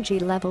energy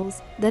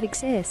levels that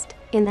exist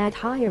in that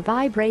higher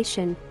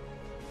vibration.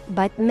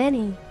 But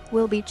many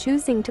will be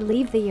choosing to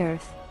leave the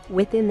earth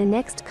within the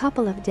next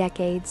couple of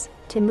decades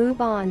to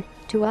move on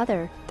to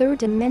other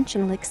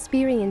third-dimensional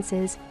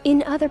experiences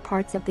in other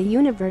parts of the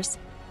universe.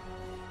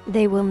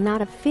 They will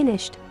not have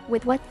finished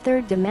with what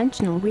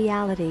third-dimensional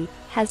reality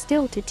has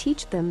still to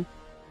teach them.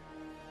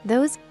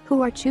 Those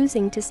who are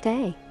choosing to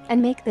stay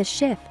and make the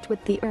shift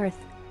with the earth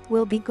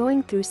will be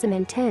going through some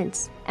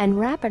intense and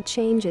rapid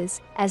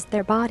changes as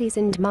their bodies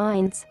and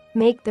minds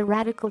make the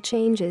radical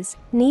changes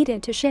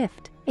needed to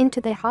shift into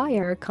the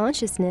higher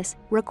consciousness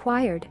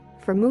required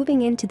for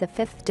moving into the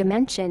fifth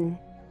dimension.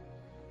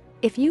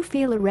 If you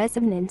feel a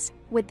resonance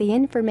with the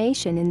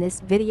information in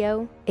this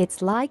video,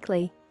 it's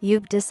likely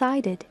you've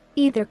decided,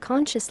 either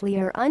consciously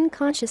or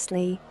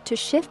unconsciously, to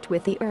shift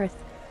with the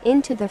earth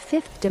into the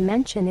fifth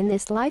dimension in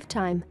this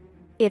lifetime.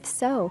 If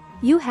so,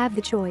 you have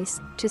the choice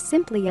to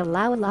simply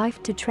allow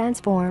life to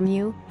transform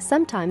you,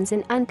 sometimes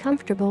in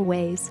uncomfortable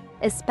ways,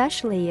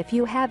 especially if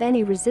you have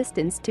any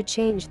resistance to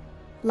change.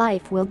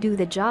 Life will do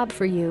the job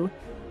for you.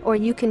 Or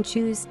you can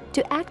choose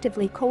to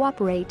actively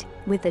cooperate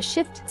with the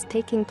shifts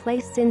taking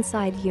place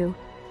inside you.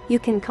 You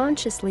can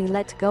consciously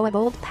let go of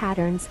old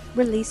patterns,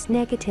 release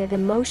negative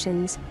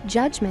emotions,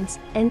 judgments,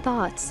 and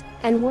thoughts,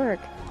 and work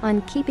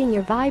on keeping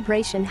your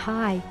vibration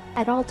high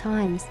at all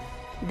times.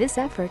 This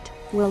effort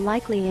will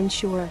likely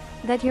ensure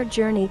that your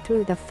journey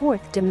through the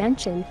fourth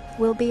dimension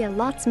will be a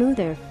lot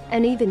smoother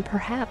and even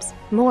perhaps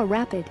more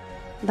rapid.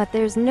 But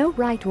there's no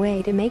right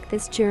way to make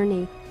this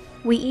journey.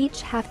 We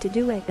each have to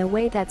do it the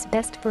way that's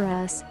best for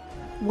us.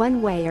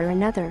 One way or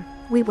another,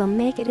 we will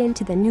make it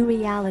into the new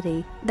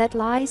reality that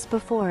lies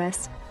before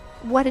us.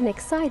 What an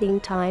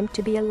exciting time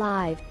to be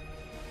alive!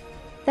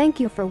 Thank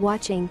you for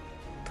watching.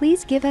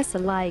 Please give us a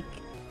like.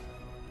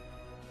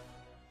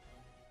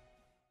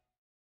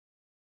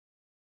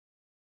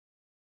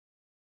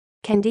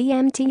 Can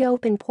DMT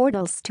open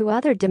portals to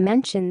other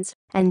dimensions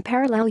and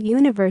parallel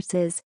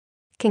universes?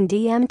 Can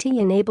DMT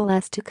enable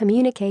us to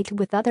communicate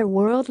with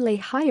otherworldly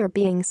higher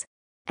beings?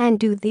 And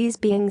do these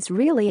beings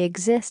really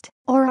exist,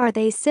 or are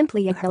they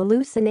simply a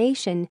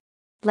hallucination?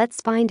 Let's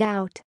find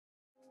out.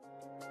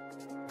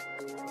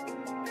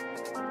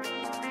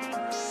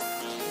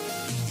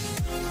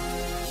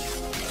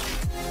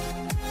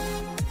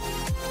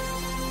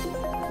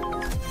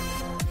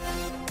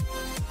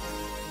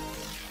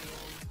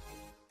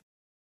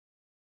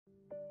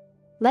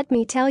 Let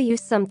me tell you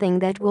something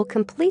that will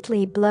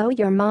completely blow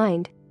your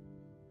mind.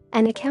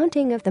 An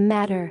accounting of the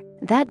matter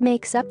that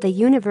makes up the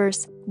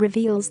universe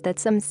reveals that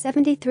some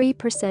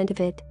 73% of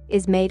it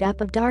is made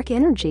up of dark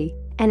energy,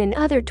 and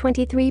another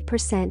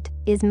 23%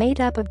 is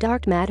made up of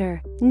dark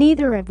matter,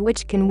 neither of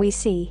which can we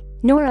see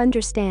nor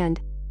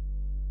understand.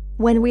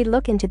 When we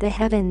look into the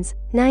heavens,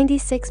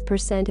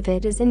 96% of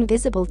it is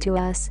invisible to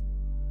us.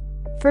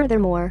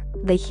 Furthermore,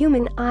 the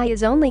human eye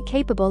is only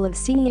capable of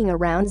seeing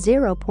around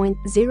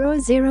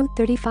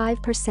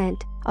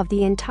 0.0035% of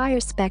the entire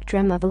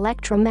spectrum of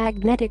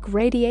electromagnetic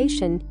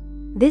radiation.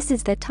 This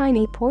is the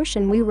tiny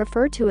portion we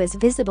refer to as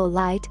visible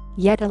light,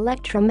 yet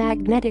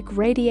electromagnetic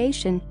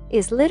radiation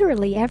is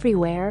literally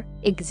everywhere,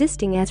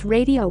 existing as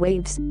radio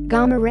waves,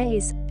 gamma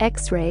rays,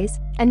 X-rays,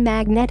 and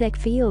magnetic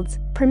fields,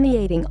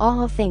 permeating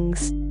all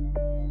things.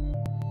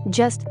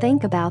 Just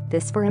think about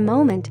this for a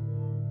moment.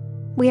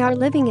 We are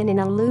living in an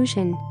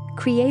illusion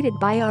created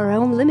by our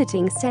own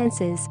limiting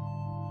senses.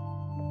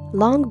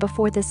 Long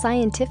before the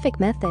scientific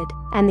method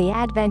and the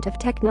advent of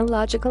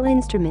technological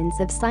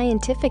instruments of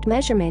scientific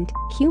measurement,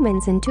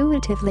 humans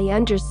intuitively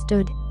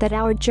understood that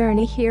our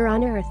journey here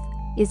on Earth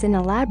is an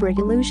elaborate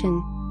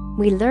illusion.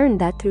 We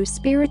learned that through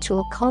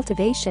spiritual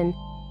cultivation.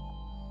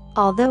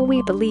 Although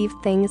we believe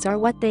things are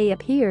what they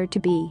appear to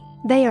be,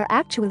 they are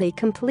actually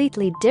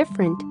completely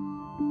different.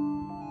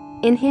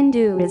 In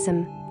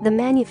Hinduism, the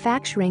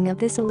manufacturing of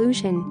this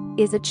illusion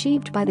is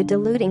achieved by the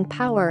diluting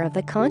power of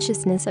the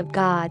consciousness of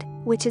God,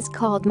 which is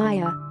called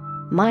Maya.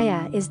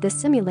 Maya is the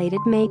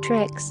simulated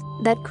matrix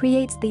that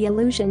creates the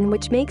illusion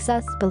which makes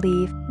us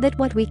believe that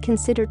what we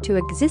consider to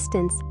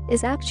existence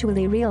is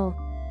actually real.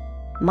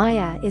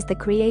 Maya is the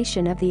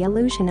creation of the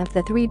illusion of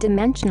the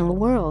three-dimensional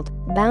world,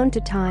 bound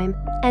to time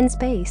and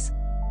space.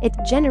 It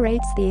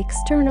generates the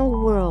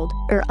external world,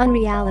 or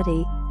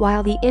unreality,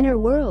 while the inner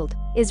world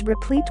is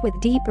replete with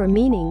deeper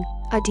meaning,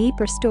 a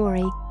deeper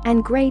story,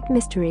 and great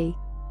mystery.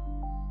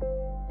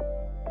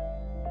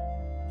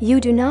 You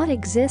do not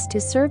exist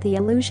to serve the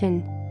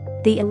illusion.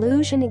 The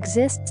illusion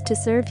exists to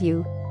serve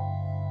you.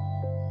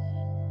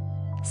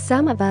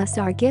 Some of us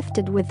are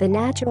gifted with the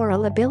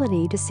natural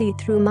ability to see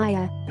through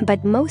Maya,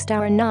 but most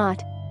are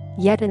not.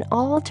 Yet in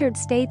altered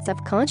states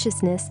of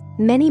consciousness,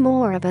 many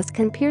more of us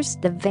can pierce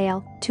the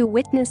veil to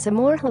witness a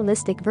more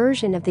holistic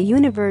version of the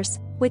universe,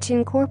 which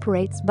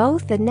incorporates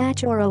both the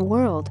natural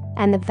world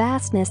and the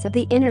vastness of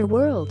the inner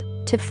world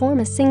to form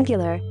a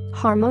singular,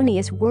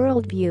 harmonious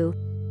worldview.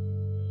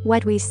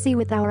 What we see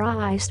with our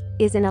eyes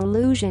is an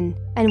illusion,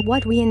 and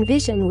what we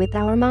envision with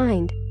our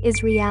mind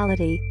is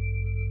reality.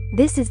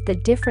 This is the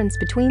difference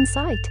between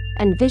sight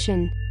and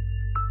vision.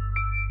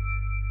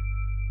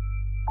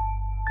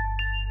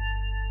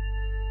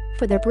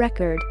 For the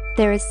record,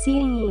 there is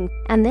seeing,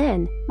 and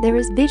then there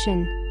is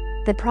vision.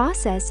 The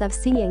process of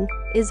seeing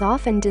is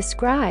often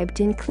described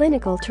in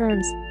clinical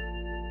terms.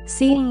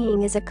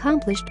 Seeing is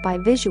accomplished by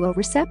visual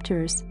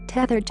receptors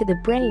tethered to the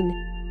brain.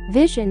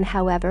 Vision,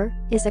 however,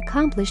 is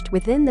accomplished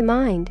within the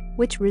mind,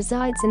 which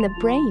resides in the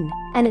brain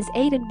and is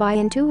aided by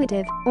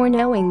intuitive or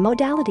knowing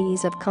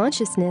modalities of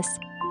consciousness.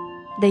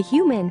 The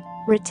human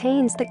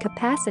retains the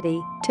capacity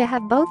to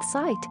have both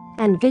sight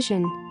and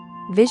vision.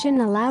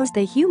 Vision allows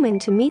the human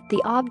to meet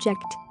the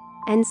object,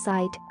 and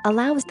sight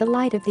allows the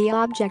light of the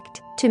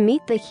object to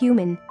meet the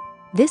human.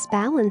 This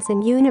balance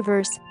in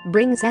universe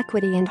brings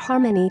equity and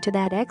harmony to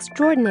that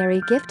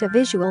extraordinary gift of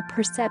visual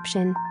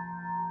perception.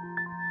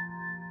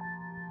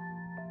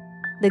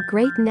 The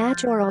great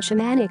natural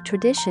shamanic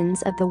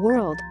traditions of the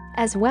world,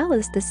 as well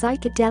as the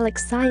psychedelic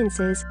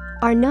sciences,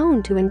 are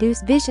known to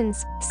induce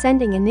visions,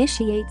 sending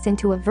initiates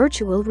into a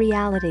virtual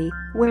reality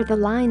where the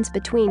lines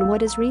between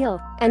what is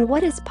real and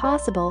what is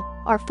possible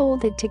are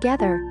folded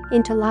together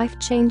into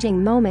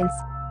life-changing moments.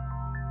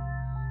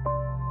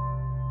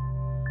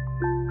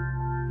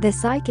 The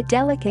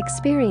psychedelic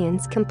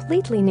experience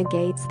completely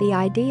negates the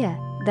idea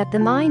that the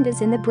mind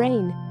is in the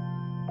brain.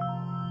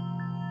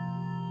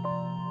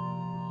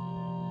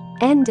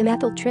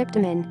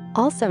 N-dimethyltryptamine,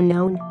 also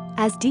known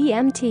as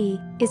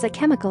DMT, is a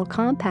chemical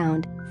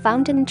compound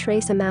found in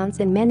trace amounts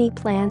in many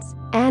plants,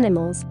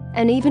 animals,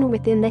 and even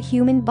within the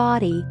human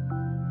body.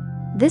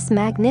 This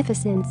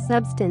magnificent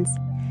substance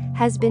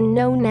has been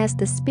known as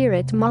the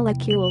spirit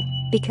molecule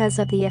because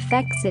of the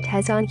effects it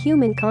has on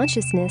human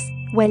consciousness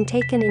when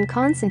taken in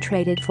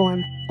concentrated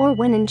form or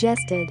when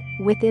ingested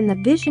within the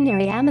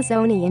visionary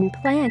Amazonian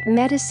plant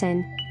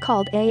medicine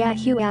called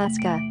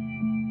ayahuasca.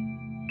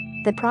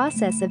 The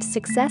process of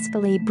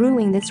successfully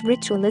brewing this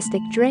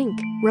ritualistic drink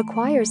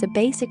requires a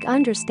basic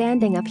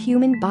understanding of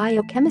human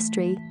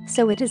biochemistry,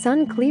 so it is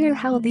unclear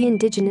how the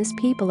indigenous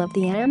people of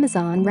the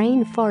Amazon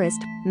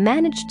rainforest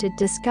managed to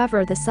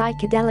discover the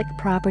psychedelic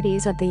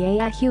properties of the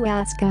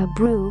ayahuasca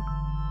brew.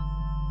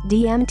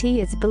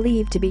 DMT is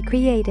believed to be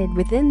created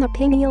within the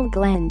pineal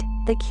gland,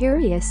 the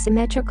curious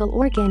symmetrical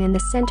organ in the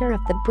center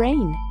of the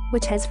brain,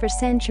 which has for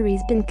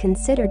centuries been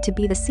considered to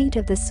be the seat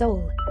of the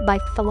soul by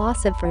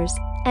philosophers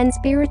and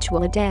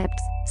spiritual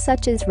adepts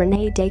such as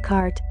René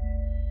Descartes.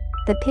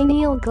 The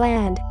pineal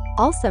gland,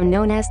 also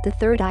known as the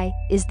third eye,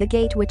 is the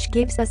gate which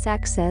gives us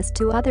access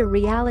to other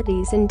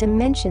realities and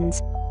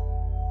dimensions.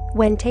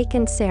 When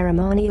taken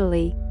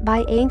ceremonially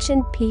by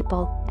ancient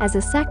people as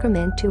a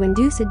sacrament to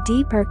induce a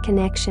deeper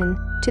connection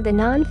to the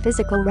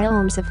non-physical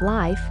realms of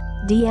life,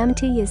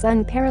 DMT is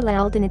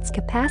unparalleled in its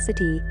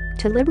capacity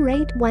to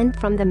liberate one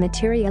from the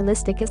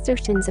materialistic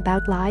assertions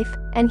about life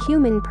and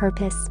human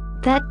purpose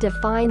that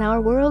define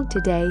our world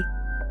today.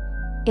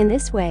 In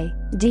this way,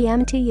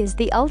 DMT is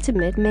the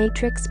ultimate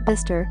matrix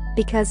buster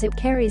because it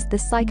carries the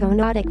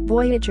psychonautic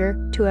voyager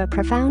to a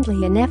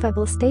profoundly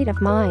ineffable state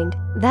of mind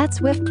that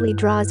swiftly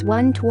draws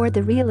one toward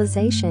the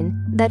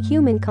realization that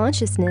human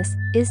consciousness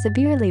is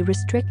severely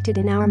restricted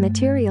in our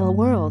material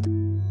world.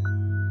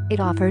 It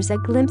offers a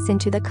glimpse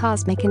into the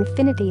cosmic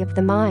infinity of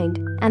the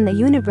mind and the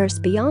universe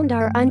beyond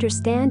our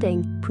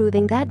understanding,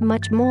 proving that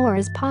much more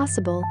is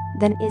possible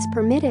than is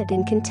permitted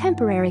in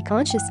contemporary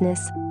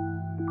consciousness.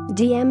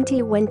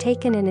 DMT, when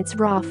taken in its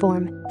raw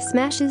form,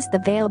 smashes the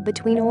veil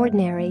between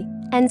ordinary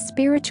and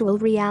spiritual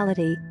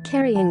reality,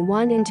 carrying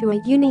one into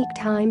a unique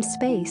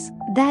time-space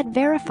that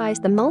verifies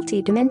the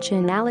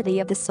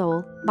multidimensionality of the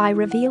soul by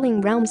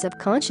revealing realms of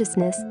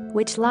consciousness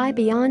which lie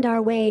beyond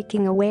our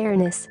waking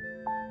awareness.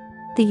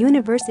 The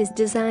universe is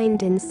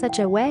designed in such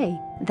a way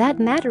that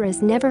matter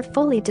is never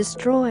fully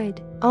destroyed,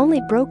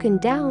 only broken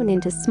down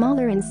into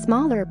smaller and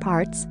smaller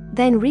parts,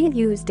 then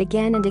reused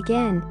again and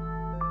again.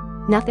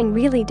 Nothing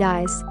really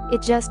dies,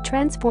 it just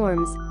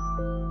transforms.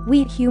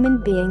 We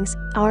human beings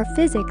are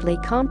physically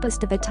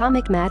composed of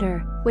atomic matter,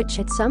 which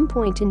at some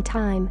point in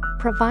time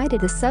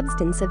provided the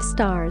substance of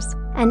stars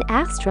and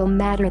astral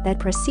matter that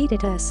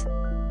preceded us.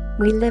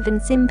 We live in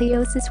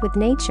symbiosis with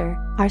nature,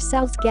 our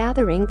cells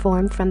gathering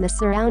form from the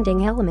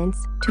surrounding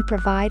elements to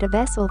provide a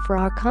vessel for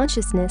our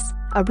consciousness,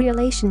 a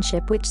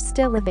relationship which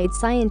still evades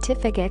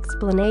scientific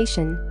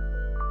explanation.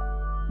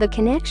 The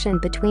connection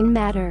between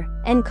matter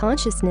and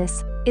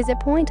consciousness is a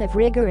point of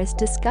rigorous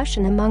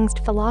discussion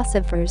amongst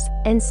philosophers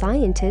and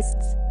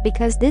scientists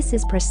because this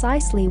is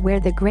precisely where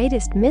the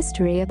greatest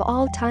mystery of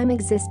all time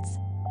exists.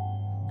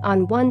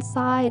 On one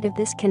side of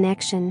this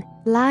connection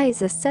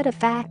lies a set of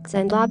facts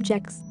and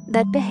objects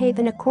that behave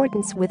in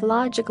accordance with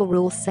logical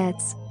rule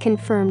sets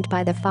confirmed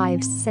by the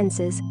five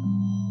senses.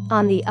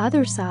 On the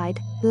other side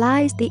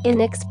lies the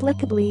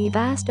inexplicably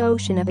vast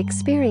ocean of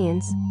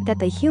experience that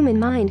the human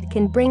mind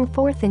can bring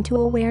forth into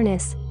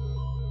awareness.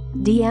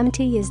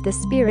 DMT is the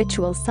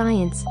spiritual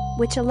science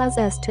which allows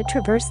us to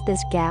traverse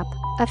this gap,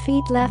 a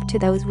feat left to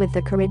those with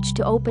the courage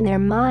to open their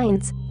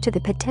minds to the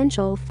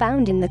potential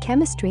found in the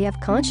chemistry of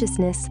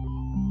consciousness.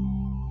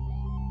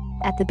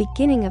 At the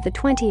beginning of the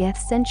 20th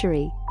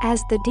century,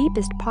 as the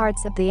deepest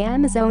parts of the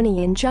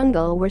Amazonian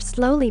jungle were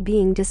slowly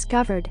being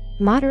discovered,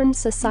 modern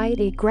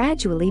society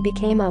gradually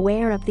became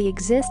aware of the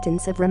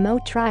existence of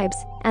remote tribes,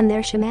 and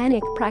their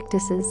shamanic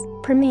practices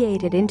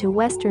permeated into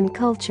Western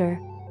culture.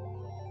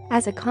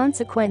 As a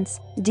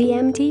consequence,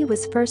 DMT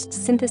was first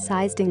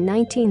synthesized in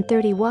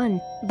 1931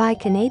 by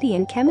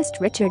Canadian chemist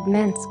Richard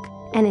Mensk,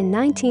 and in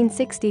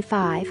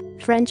 1965,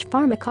 French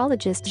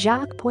pharmacologist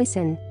Jacques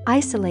Poisson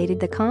isolated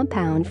the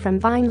compound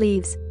from vine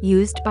leaves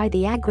used by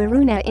the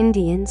Aguaruna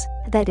Indians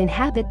that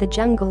inhabit the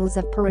jungles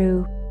of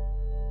Peru.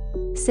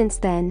 Since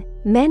then,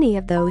 many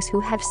of those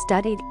who have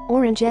studied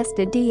or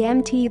ingested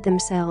DMT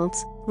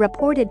themselves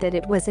reported that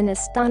it was an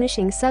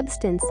astonishing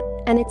substance,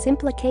 and its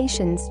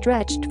implications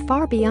stretched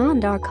far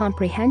beyond our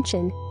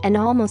comprehension and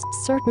almost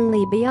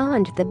certainly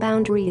beyond the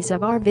boundaries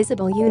of our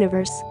visible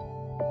universe.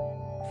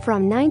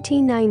 From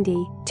 1990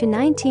 to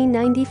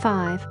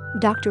 1995,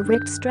 Dr.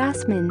 Rick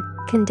Strassman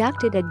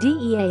conducted a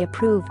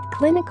DEA-approved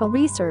clinical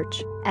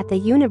research at the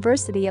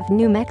University of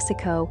New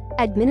Mexico,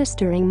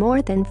 administering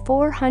more than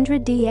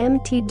 400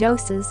 DMT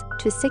doses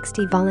to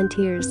 60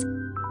 volunteers.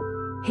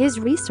 His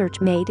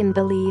research made him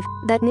believe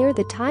that near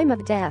the time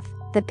of death,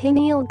 the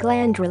pineal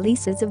gland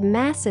releases a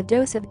massive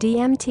dose of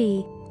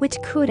DMT,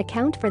 which could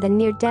account for the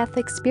near-death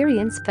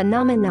experience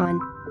phenomenon.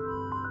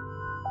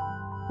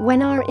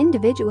 When our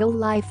individual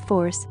life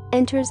force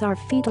enters our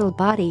fetal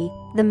body,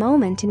 the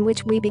moment in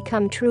which we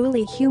become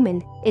truly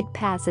human, it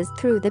passes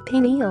through the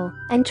pineal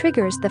and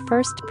triggers the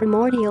first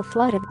primordial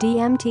flood of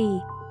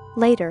DMT.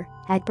 Later,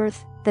 at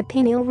birth, the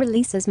pineal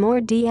releases more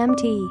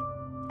DMT.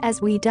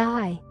 As we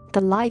die,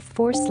 the life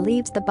force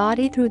leaves the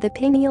body through the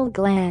pineal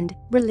gland,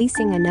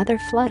 releasing another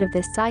flood of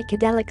the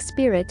psychedelic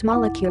spirit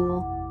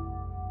molecule.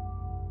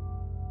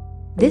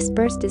 This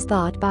burst is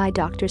thought by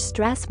Dr.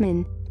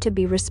 Strassman to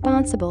be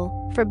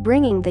responsible for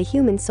bringing the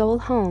human soul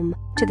home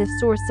to the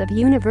source of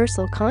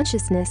universal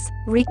consciousness,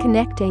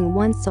 reconnecting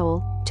one's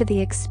soul to the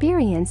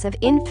experience of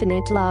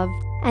infinite love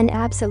and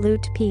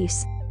absolute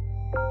peace.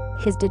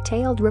 His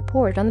detailed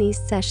report on these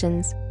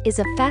sessions is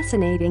a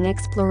fascinating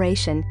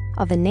exploration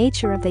of the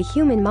nature of the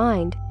human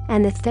mind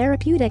and the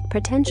therapeutic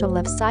potential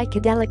of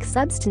psychedelic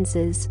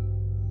substances.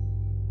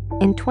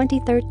 In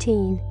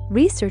 2013,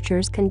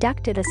 researchers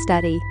conducted a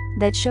study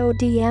that showed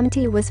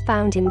DMT was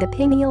found in the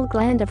pineal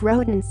gland of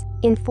rodents,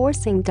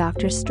 enforcing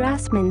Dr.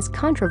 Strassman's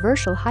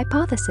controversial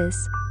hypothesis.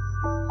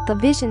 The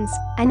visions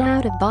and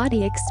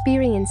out-of-body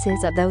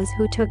experiences of those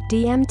who took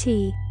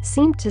DMT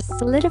seemed to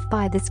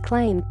solidify this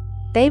claim.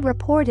 They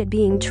reported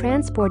being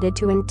transported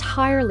to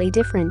entirely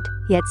different,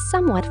 yet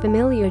somewhat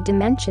familiar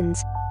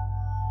dimensions.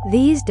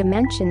 These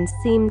dimensions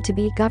seemed to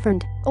be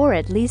governed, or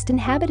at least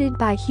inhabited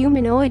by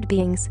humanoid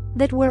beings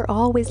that were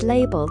always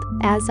labeled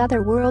as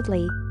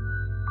otherworldly.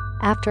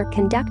 After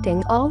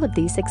conducting all of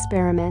these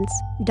experiments,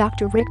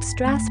 Dr. Rick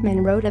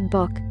Strassman wrote a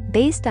book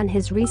based on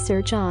his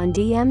research on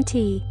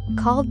DMT,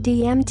 called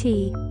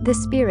DMT, the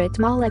Spirit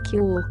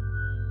Molecule.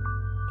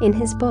 In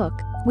his book,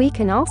 we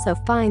can also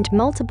find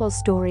multiple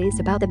stories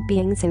about the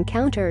beings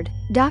encountered,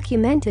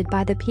 documented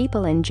by the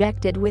people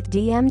injected with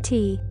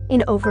DMT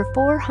in over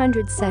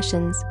 400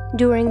 sessions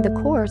during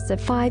the course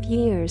of 5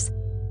 years.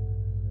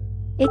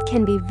 It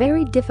can be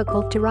very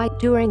difficult to write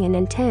during an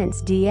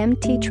intense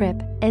DMT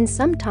trip, and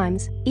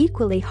sometimes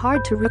equally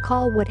hard to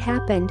recall what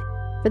happened.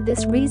 For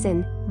this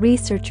reason,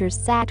 researchers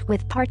sat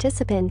with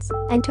participants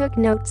and took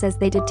notes as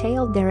they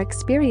detailed their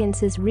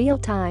experiences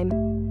real-time.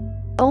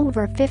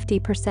 Over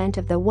 50%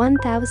 of the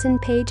 1,000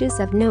 pages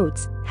of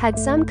notes had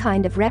some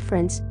kind of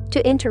reference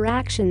to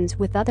interactions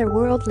with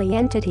otherworldly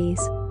entities.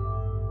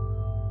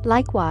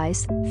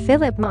 Likewise,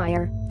 Philip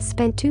Meyer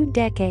spent 2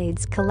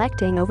 decades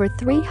collecting over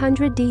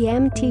 300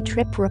 DMT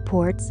trip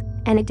reports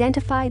and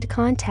identified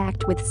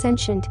contact with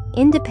sentient,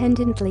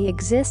 independently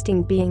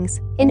existing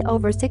beings in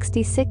over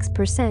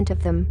 66%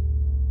 of them.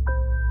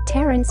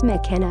 Terence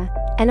McKenna,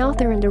 an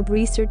author and a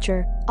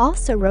researcher,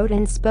 also wrote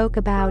and spoke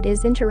about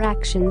his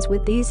interactions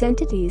with these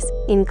entities,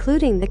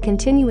 including the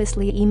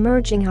continuously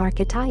emerging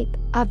archetype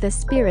of the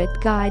spirit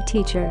guide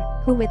teacher,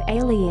 who with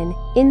alien,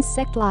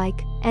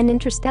 insect-like, and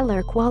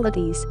interstellar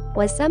qualities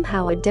was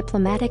somehow a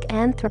diplomatic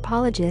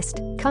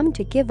anthropologist come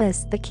to give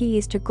us the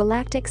keys to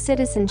galactic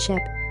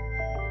citizenship.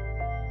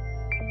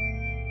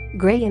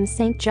 Graham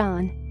St.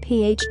 John,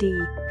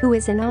 PhD, who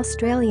is an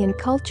Australian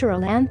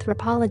cultural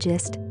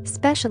anthropologist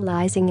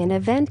specializing in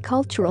event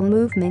cultural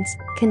movements,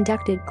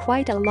 conducted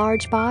quite a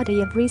large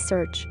body of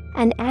research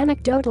and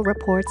anecdotal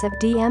reports of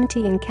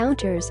DMT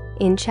encounters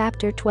in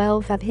Chapter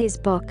 12 of his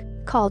book,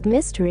 called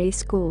Mystery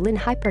School in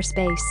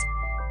Hyperspace.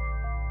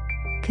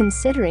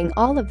 Considering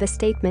all of the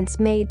statements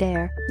made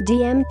there,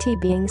 DMT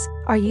beings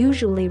are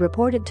usually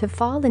reported to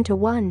fall into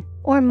one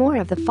or more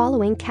of the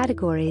following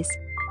categories: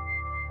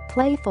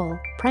 playful,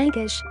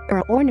 prankish,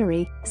 or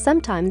ornery,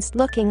 sometimes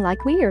looking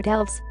like weird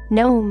elves,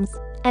 gnomes,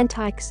 and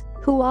tykes,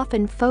 who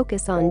often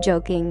focus on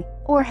joking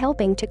or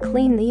helping to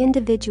clean the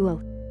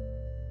individual.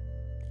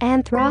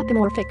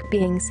 Anthropomorphic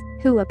beings,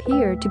 who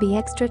appear to be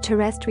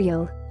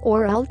extraterrestrial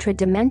or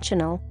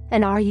ultra-dimensional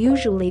and are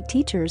usually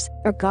teachers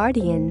or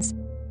guardians.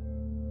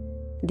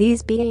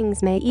 These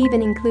beings may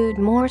even include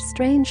more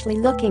strangely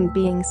looking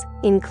beings,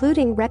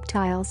 including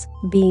reptiles,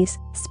 bees,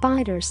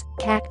 spiders,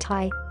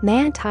 cacti,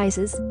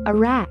 mantises,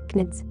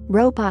 arachnids,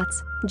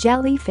 robots,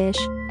 jellyfish,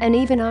 and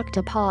even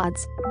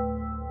octopods.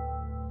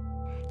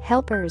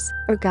 Helpers,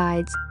 or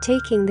guides,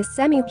 taking the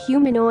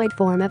semi-humanoid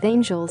form of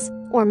angels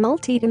or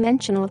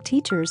multidimensional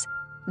teachers.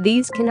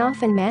 These can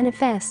often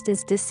manifest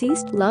as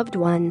deceased loved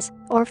ones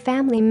or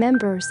family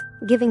members,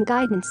 giving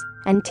guidance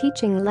and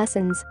teaching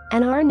lessons,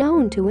 and are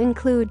known to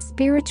include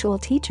spiritual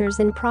teachers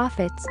and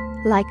prophets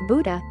like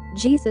Buddha,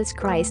 Jesus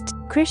Christ,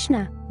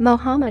 Krishna,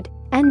 Muhammad,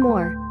 and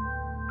more.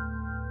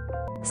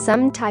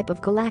 Some type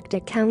of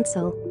galactic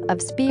council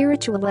of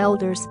spiritual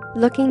elders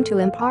looking to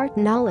impart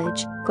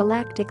knowledge,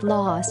 galactic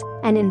laws,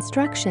 and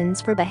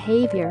instructions for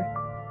behavior.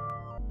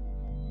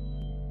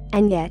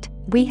 And yet,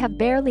 we have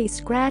barely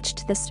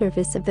scratched the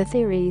surface of the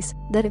theories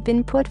that have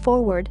been put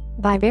forward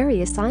by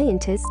various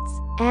scientists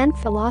and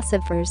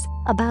philosophers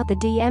about the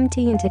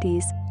DMT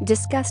entities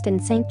discussed in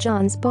St.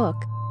 John's book.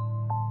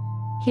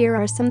 Here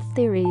are some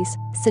theories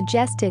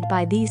suggested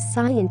by these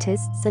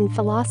scientists and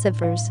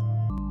philosophers.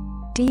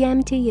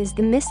 DMT is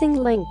the missing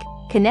link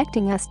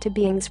connecting us to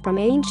beings from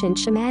ancient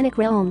shamanic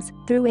realms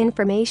through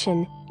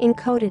information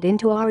encoded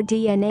into our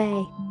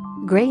DNA.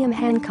 Graham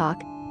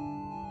Hancock.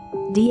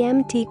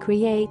 DMT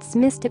creates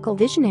mystical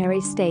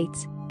visionary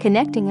states,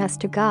 connecting us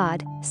to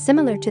God,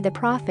 similar to the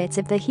prophets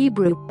of the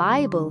Hebrew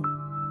Bible.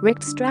 Rick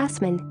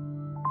Strassman.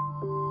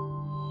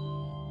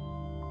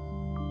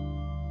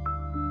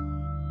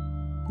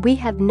 We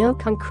have no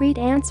concrete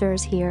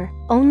answers here,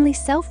 only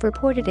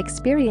self-reported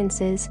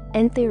experiences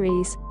and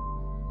theories.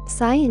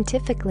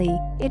 Scientifically,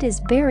 it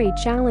is very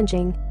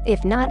challenging,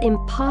 if not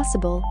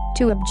impossible,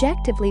 to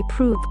objectively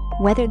prove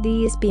whether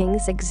these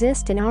beings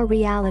exist in our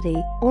reality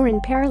or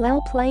in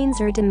parallel planes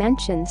or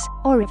dimensions,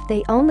 or if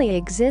they only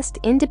exist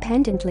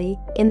independently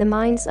in the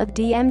minds of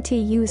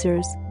DMT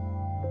users.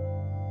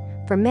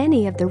 For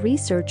many of the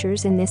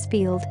researchers in this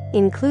field,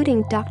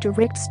 including Dr.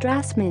 Rick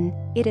Strassman,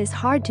 it is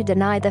hard to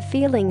deny the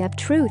feeling of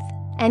truth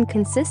and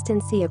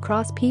consistency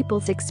across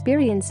people's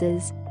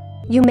experiences.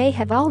 You may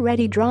have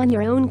already drawn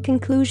your own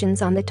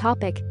conclusions on the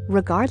topic,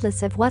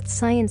 regardless of what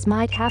science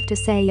might have to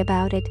say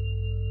about it.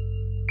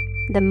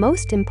 The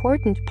most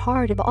important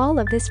part of all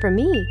of this for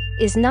me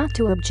is not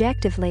to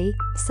objectively,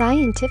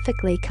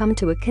 scientifically come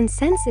to a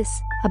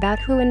consensus about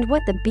who and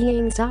what the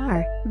beings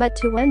are, but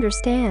to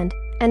understand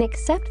and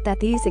accept that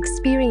these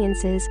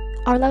experiences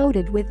are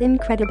loaded with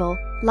incredible,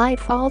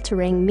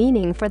 life-altering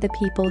meaning for the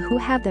people who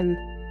have them.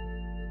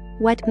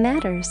 What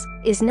matters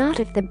is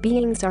not if the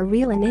beings are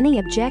real in any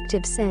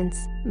objective sense,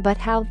 but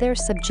how their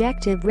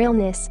subjective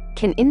realness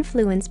can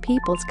influence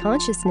people's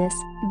consciousness,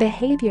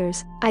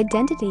 behaviors,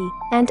 identity,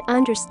 and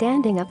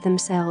understanding of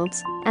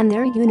themselves and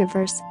their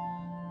universe.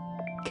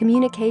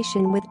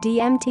 Communication with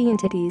DMT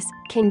entities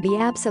can be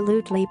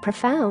absolutely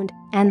profound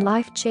and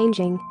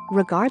life-changing,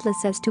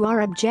 regardless as to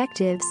our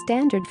objective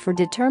standard for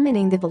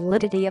determining the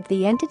validity of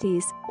the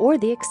entities or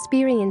the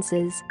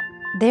experiences.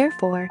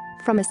 Therefore,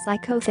 from a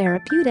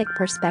psychotherapeutic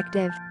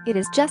perspective, it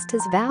is just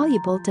as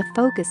valuable to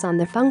focus on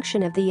the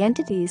function of the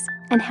entities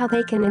and how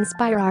they can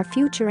inspire our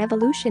future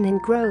evolution and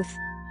growth.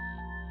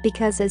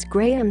 Because as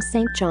Graham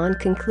St. John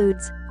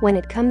concludes, when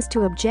it comes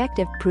to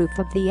objective proof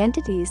of the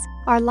entities,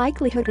 our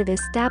likelihood of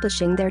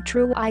establishing their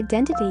true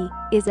identity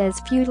is as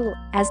futile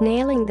as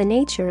nailing the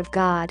nature of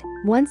God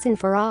once and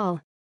for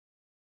all.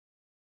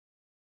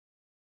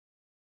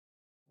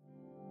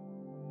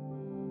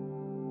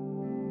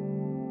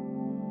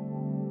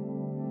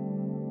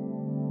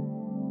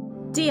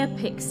 Dear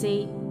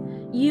Pixie,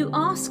 you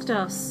asked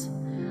us,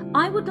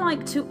 I would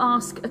like to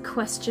ask a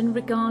question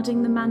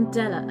regarding the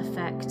Mandela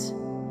Effect.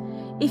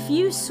 If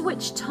you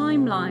switch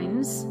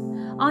timelines,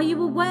 are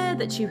you aware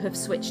that you have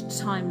switched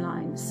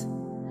timelines?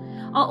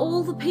 Are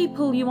all the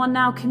people you are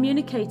now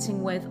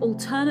communicating with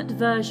alternate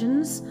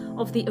versions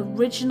of the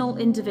original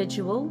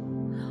individual,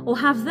 or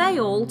have they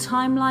all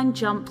timeline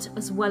jumped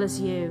as well as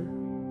you?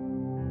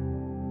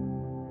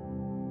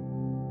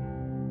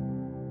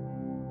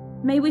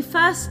 May we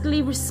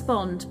firstly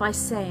respond by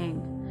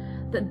saying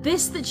that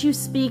this that you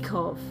speak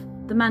of,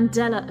 the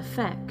Mandela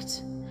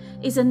Effect,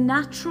 is a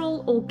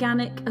natural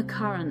organic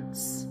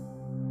occurrence.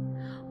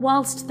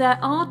 Whilst there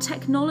are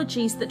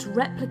technologies that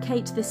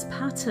replicate this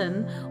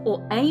pattern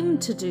or aim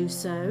to do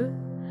so,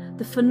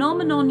 the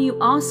phenomenon you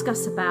ask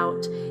us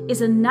about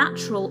is a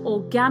natural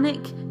organic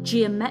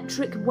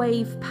geometric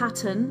wave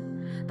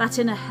pattern that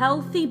in a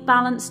healthy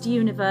balanced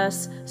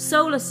universe,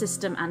 solar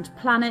system and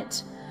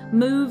planet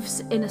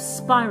moves in a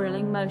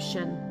spiraling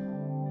motion.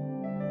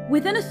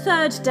 Within a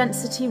third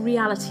density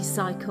reality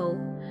cycle,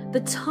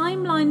 the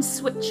timeline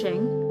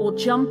switching or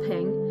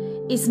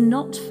jumping is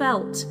not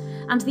felt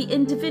and the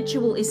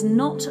individual is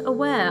not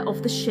aware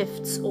of the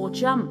shifts or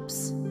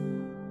jumps.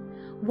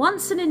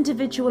 Once an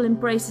individual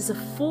embraces a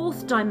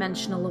fourth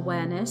dimensional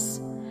awareness,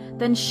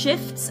 then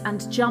shifts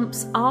and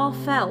jumps are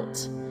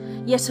felt,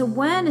 yet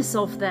awareness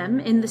of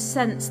them in the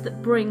sense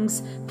that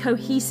brings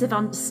cohesive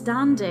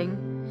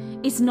understanding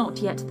is not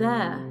yet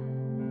there.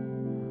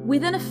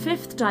 Within a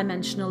fifth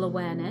dimensional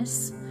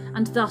awareness,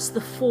 and thus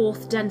the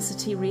fourth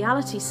density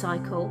reality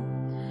cycle,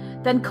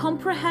 then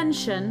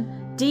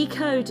comprehension,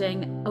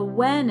 decoding,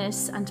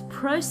 awareness and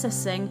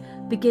processing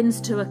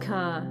begins to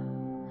occur.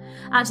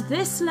 At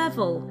this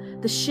level,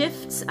 the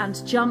shifts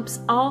and jumps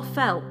are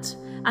felt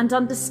and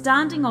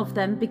understanding of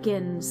them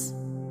begins.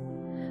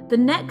 The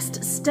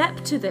next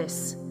step to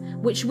this,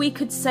 which we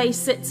could say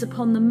sits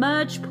upon the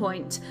merge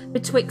point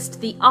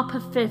betwixt the upper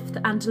fifth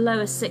and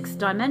lower sixth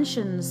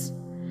dimensions,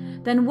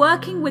 then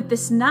working with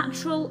this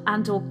natural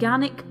and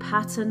organic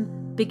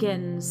pattern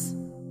begins.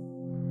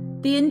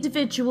 The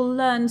individual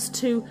learns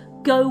to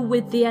go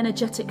with the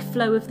energetic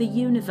flow of the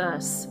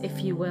universe,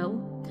 if you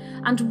will,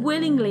 and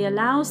willingly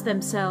allows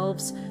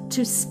themselves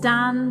to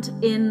stand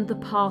in the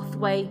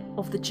pathway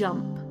of the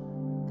jump.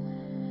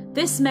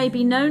 This may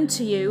be known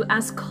to you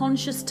as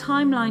conscious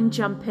timeline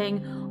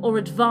jumping or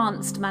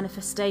advanced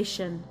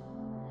manifestation.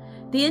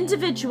 The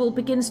individual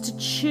begins to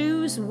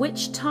choose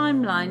which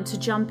timeline to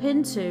jump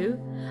into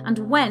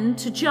and when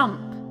to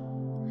jump.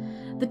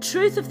 The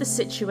truth of the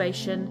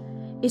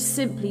situation is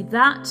simply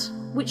that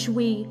which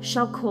we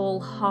shall call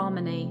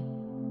harmony.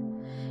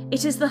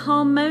 It is the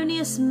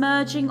harmonious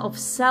merging of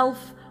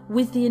self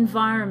with the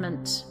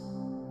environment.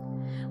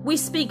 We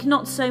speak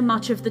not so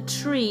much of the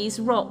trees,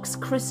 rocks,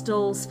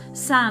 crystals,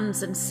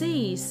 sands and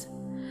seas,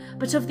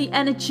 but of the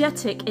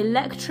energetic,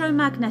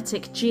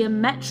 electromagnetic,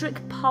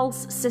 geometric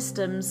pulse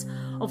systems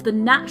of the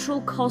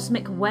natural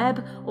cosmic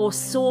web or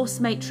source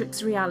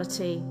matrix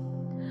reality.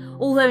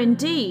 Although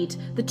indeed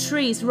the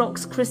trees,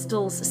 rocks,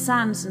 crystals,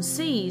 sands and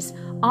seas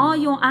are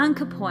your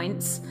anchor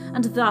points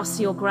and thus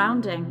your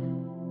grounding.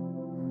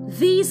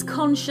 These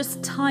conscious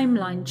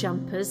timeline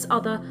jumpers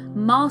are the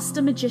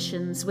master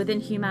magicians within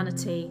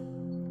humanity.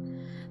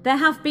 There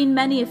have been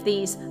many of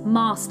these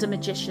master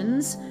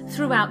magicians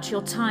throughout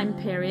your time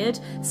period,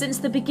 since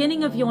the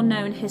beginning of your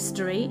known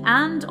history,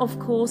 and of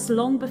course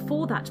long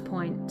before that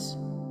point.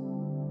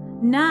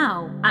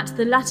 Now, at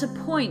the latter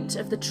point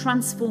of the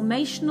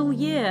transformational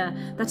year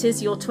that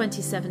is your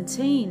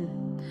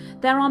 2017,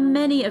 there are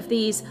many of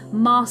these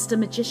master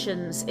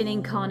magicians in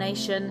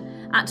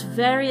incarnation at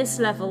various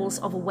levels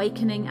of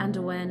awakening and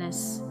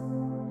awareness.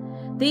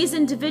 These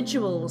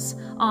individuals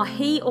are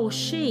he or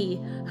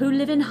she who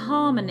live in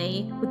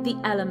harmony with the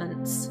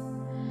elements.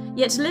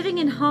 Yet living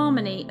in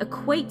harmony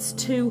equates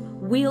to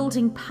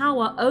wielding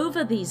power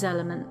over these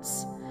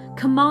elements,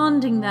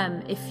 commanding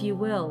them, if you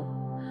will.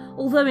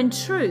 Although in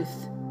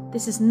truth,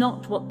 this is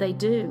not what they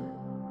do.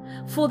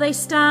 For they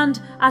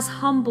stand as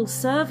humble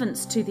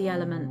servants to the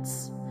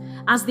elements,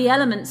 as the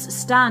elements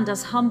stand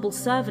as humble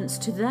servants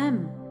to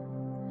them.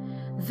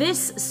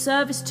 This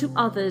service to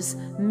others,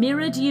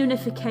 mirrored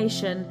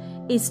unification,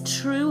 is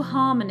true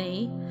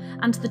harmony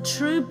and the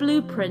true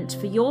blueprint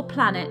for your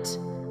planet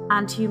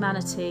and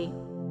humanity.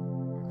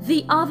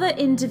 The other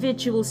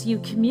individuals you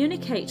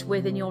communicate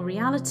with in your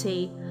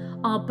reality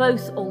are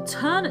both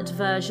alternate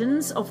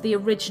versions of the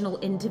original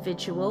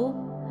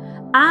individual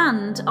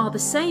and are the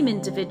same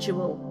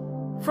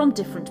individual from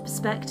different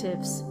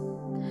perspectives.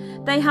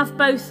 They have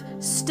both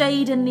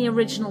stayed in the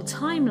original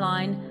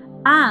timeline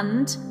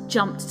and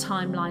jumped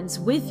timelines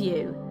with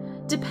you,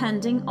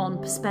 depending on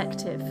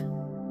perspective.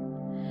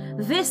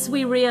 This,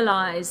 we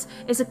realize,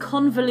 is a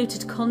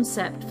convoluted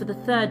concept for the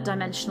third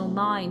dimensional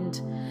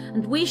mind,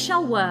 and we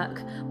shall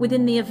work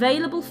within the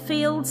available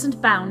fields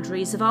and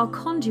boundaries of our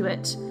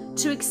conduit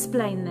to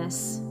explain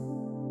this.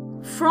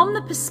 From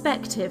the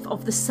perspective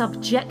of the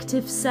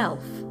subjective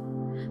self,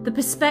 the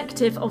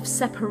perspective of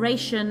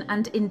separation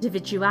and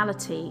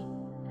individuality,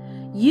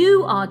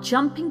 you are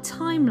jumping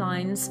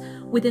timelines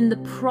within the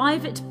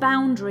private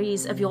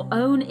boundaries of your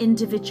own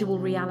individual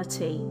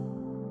reality.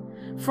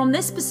 From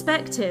this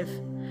perspective,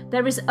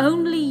 there is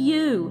only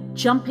you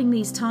jumping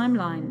these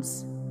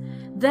timelines.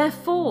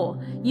 Therefore,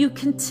 you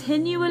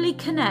continually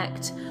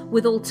connect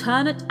with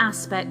alternate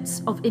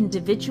aspects of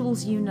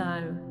individuals you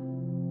know.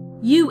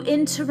 You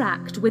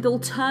interact with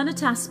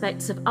alternate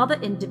aspects of other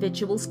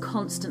individuals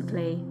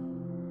constantly.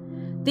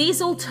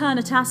 These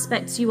alternate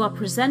aspects you are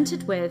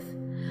presented with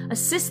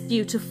assist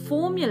you to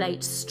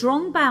formulate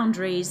strong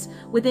boundaries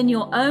within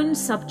your own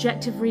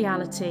subjective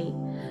reality,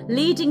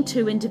 leading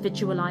to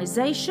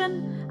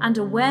individualization and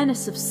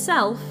awareness of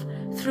self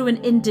through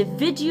an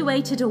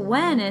individuated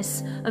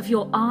awareness of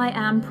your I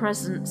am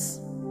presence.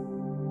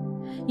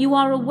 You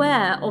are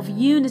aware of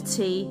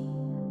unity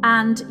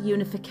and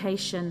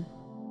unification.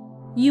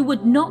 You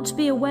would not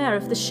be aware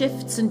of the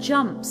shifts and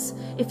jumps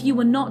if you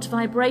were not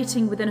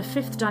vibrating within a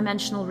fifth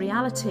dimensional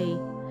reality,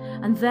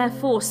 and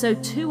therefore so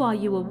too are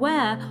you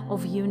aware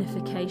of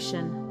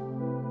unification.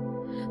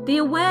 The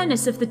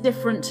awareness of the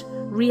different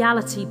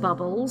reality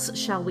bubbles,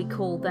 shall we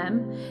call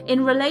them,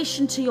 in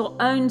relation to your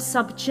own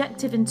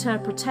subjective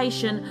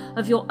interpretation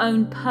of your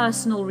own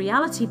personal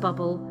reality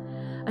bubble,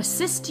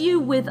 assist you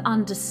with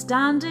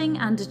understanding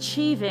and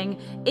achieving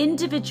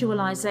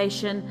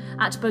individualization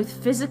at both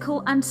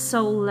physical and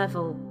soul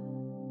level.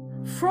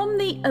 From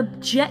the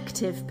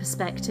objective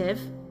perspective,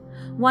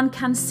 one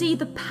can see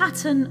the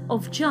pattern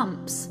of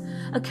jumps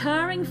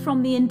occurring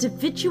from the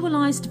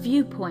individualized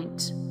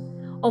viewpoint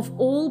of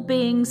all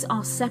beings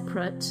are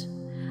separate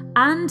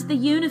and the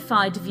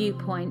unified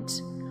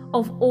viewpoint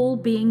of all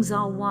beings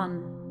are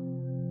one.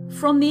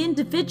 From the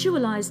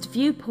individualized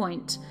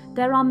viewpoint,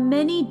 there are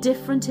many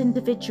different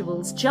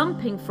individuals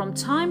jumping from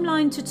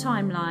timeline to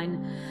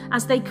timeline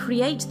as they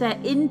create their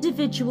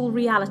individual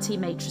reality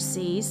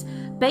matrices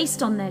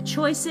based on their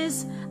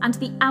choices and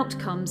the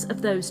outcomes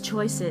of those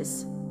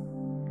choices.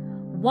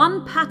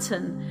 One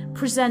pattern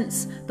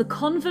presents the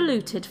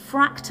convoluted,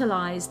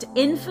 fractalized,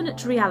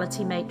 infinite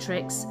reality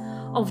matrix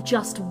of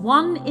just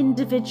one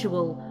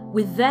individual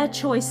with their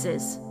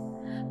choices,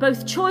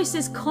 both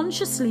choices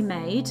consciously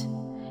made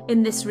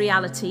in this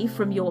reality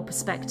from your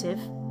perspective,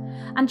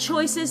 and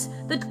choices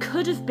that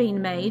could have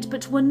been made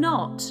but were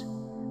not,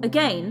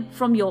 again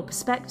from your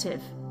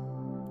perspective.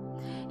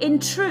 In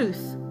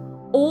truth,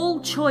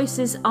 all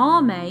choices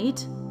are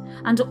made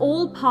and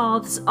all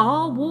paths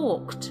are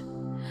walked,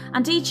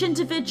 and each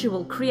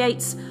individual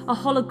creates a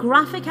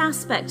holographic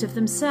aspect of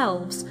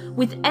themselves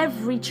with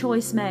every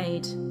choice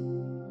made.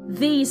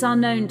 These are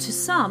known to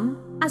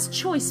some as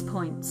choice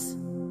points.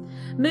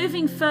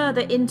 Moving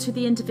further into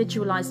the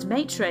individualized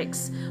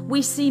matrix,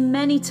 we see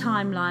many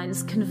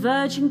timelines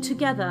converging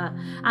together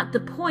at the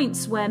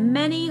points where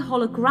many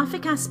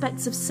holographic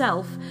aspects of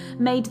self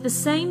made the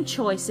same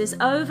choices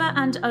over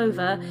and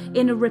over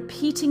in a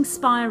repeating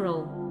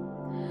spiral,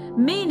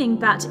 meaning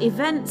that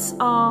events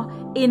are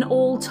in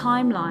all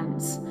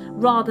timelines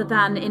rather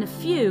than in a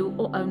few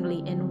or only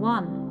in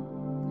one.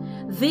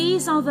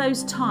 These are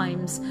those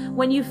times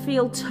when you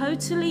feel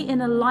totally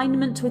in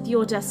alignment with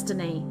your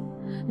destiny,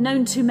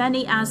 known to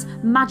many as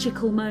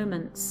magical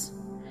moments.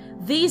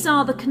 These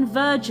are the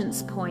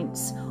convergence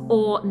points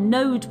or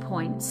node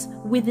points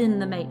within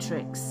the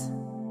matrix.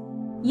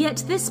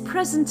 Yet this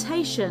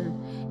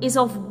presentation is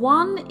of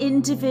one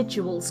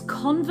individual's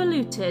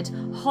convoluted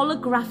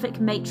holographic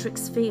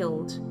matrix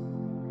field.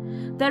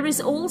 There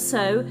is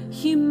also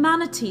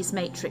humanity's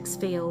matrix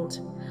field,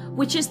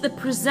 which is the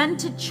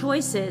presented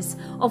choices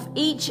of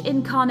each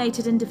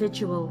incarnated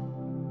individual.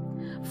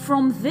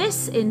 From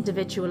this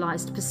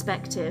individualized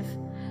perspective,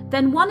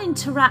 then one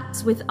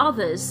interacts with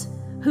others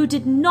who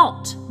did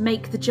not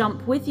make the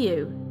jump with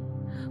you.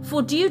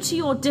 For due to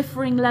your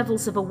differing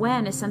levels of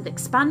awareness and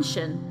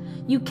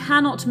expansion, you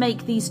cannot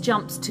make these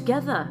jumps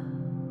together.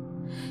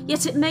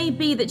 Yet it may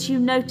be that you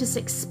notice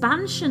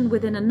expansion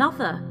within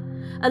another,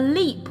 a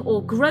leap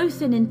or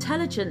growth in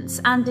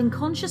intelligence and in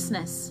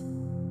consciousness.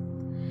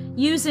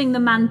 Using the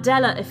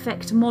Mandela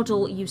Effect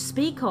model you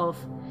speak of,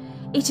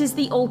 it is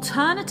the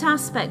alternate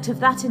aspect of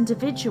that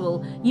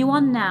individual you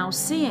are now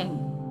seeing,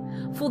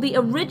 for the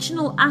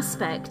original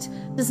aspect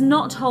does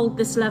not hold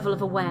this level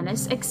of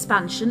awareness,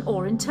 expansion,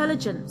 or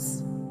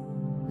intelligence.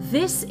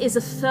 This is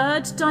a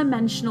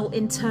third-dimensional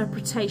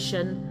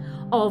interpretation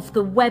of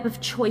the web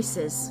of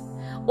choices,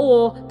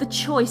 or the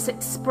choice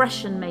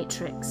expression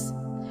matrix,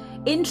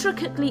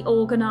 intricately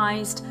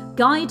organized,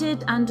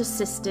 guided and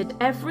assisted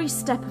every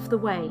step of the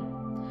way.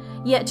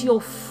 Yet your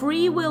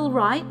free will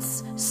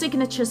rights,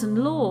 signatures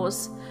and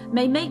laws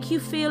may make you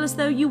feel as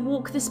though you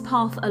walk this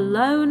path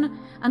alone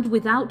and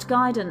without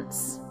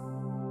guidance.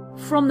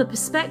 From the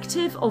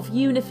perspective of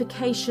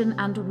unification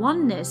and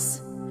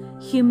oneness,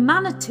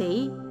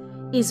 humanity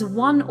is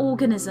one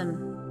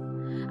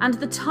organism, and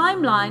the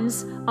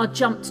timelines are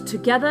jumped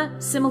together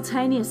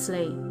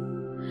simultaneously.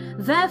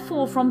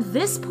 Therefore, from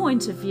this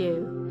point of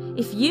view,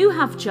 if you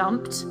have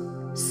jumped,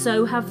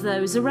 so have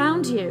those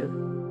around you.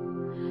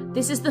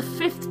 This is the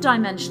fifth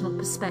dimensional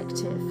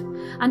perspective,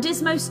 and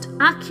is most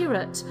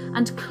accurate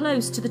and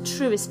close to the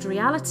truest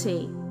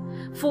reality.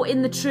 For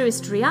in the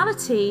truest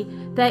reality,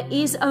 there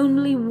is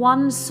only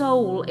one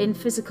soul in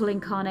physical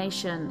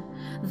incarnation.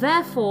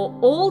 Therefore,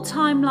 all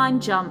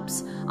timeline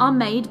jumps are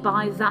made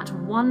by that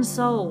one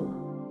soul.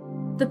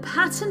 The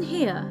pattern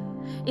here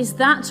is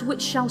that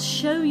which shall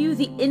show you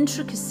the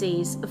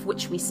intricacies of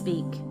which we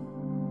speak.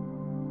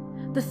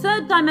 The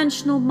third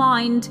dimensional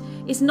mind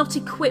is not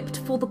equipped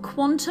for the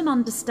quantum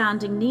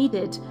understanding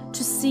needed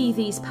to see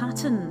these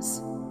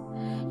patterns.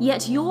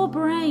 Yet your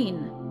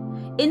brain,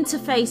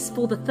 interface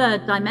for the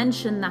third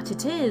dimension that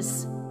it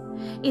is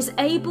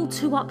able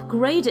to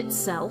upgrade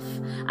itself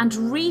and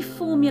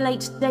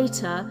reformulate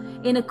data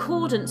in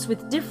accordance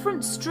with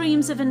different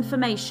streams of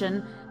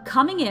information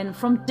coming in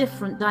from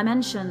different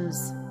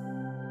dimensions.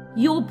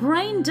 Your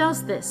brain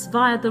does this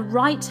via the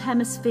right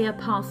hemisphere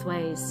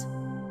pathways.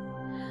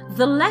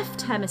 The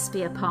left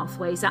hemisphere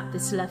pathways at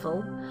this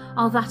level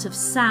are that of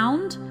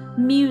sound,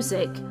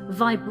 music,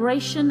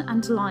 vibration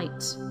and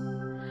light.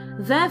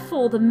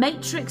 Therefore, the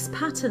matrix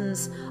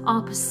patterns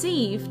are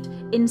perceived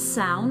in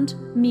sound,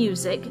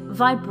 music,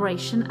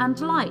 vibration and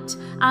light,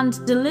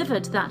 and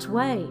delivered that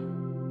way.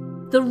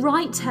 The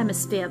right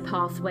hemisphere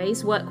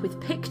pathways work with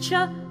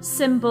picture,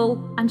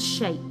 symbol and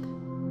shape.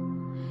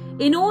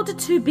 In order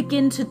to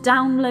begin to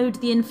download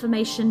the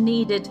information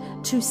needed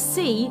to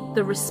see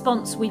the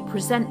response we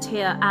present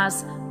here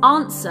as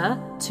answer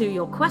to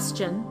your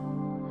question,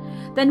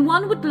 then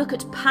one would look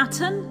at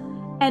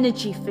pattern,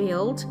 energy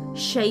field,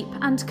 shape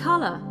and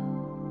colour.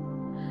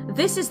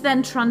 This is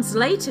then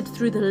translated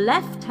through the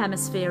left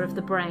hemisphere of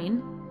the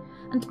brain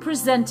and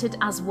presented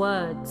as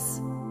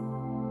words.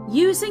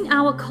 Using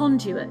our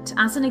conduit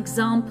as an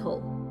example,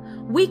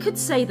 we could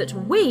say that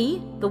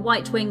we, the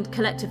white-winged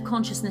collective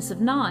consciousness of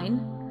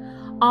 9,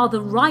 are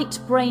the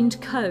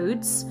right-brained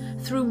codes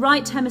through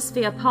right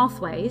hemisphere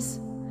pathways,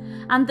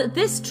 and that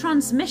this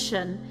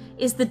transmission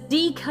is the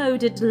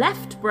decoded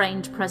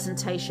left-brained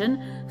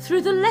presentation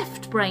through the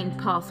left-brained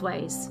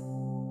pathways.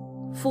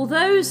 For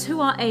those who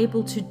are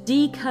able to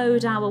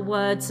decode our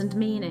words and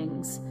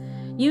meanings,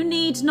 you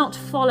need not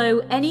follow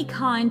any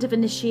kind of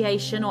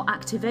initiation or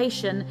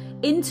activation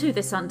into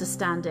this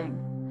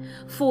understanding,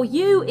 for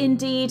you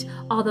indeed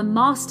are the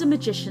master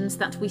magicians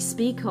that we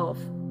speak of.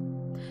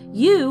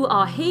 You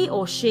are he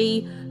or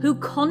she who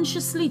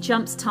consciously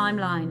jumps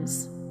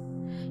timelines.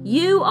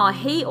 You are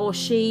he or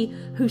she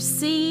who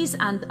sees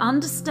and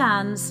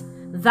understands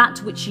that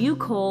which you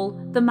call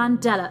the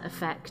Mandela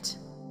Effect.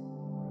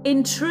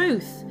 In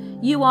truth,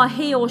 you are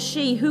he or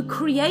she who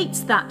creates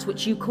that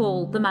which you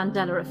call the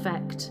Mandela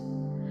Effect.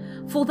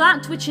 For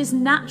that which is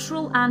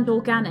natural and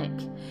organic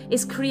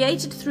is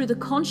created through the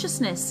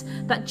consciousness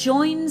that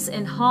joins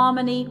in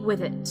harmony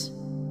with it.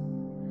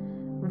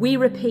 We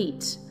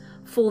repeat,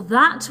 for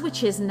that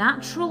which is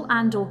natural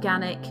and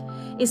organic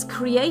is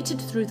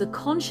created through the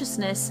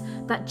consciousness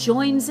that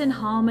joins in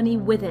harmony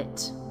with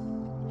it.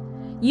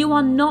 You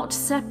are not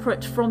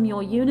separate from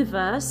your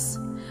universe,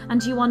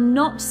 and you are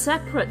not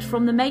separate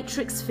from the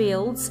matrix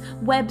fields,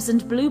 webs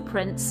and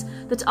blueprints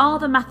that are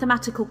the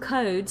mathematical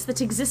codes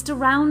that exist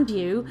around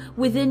you,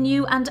 within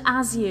you and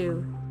as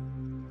you.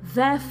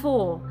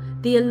 Therefore,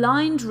 the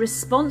aligned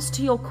response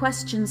to your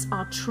questions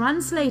are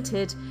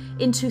translated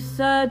into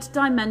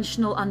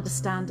third-dimensional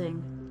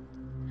understanding.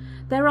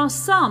 There are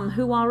some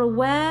who are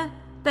aware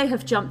they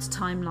have jumped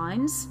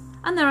timelines,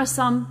 and there are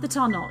some that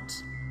are not.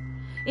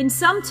 In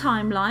some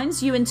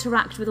timelines, you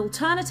interact with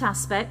alternate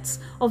aspects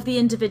of the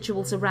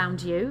individuals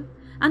around you,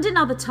 and in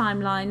other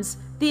timelines,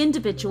 the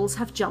individuals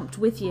have jumped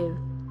with you.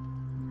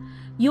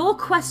 Your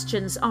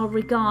questions are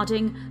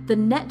regarding the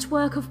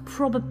network of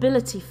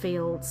probability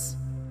fields.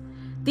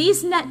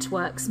 These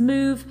networks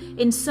move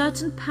in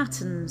certain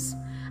patterns,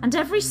 And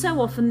every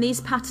so often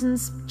these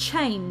patterns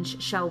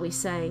change, shall we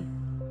say.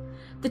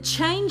 The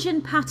change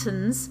in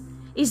patterns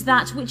is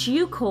that which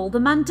you call the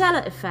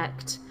Mandela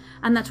Effect,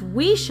 and that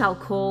we shall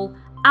call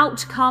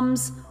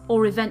outcomes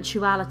or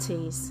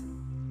eventualities.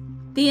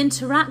 The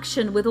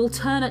interaction with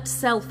alternate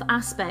self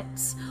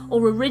aspects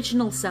or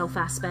original self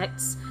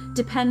aspects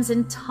depends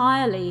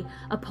entirely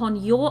upon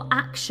your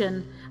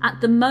action at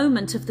the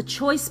moment of the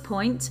choice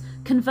point,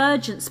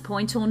 convergence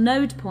point, or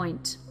node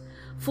point.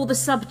 For the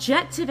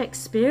subjective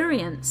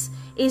experience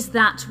is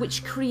that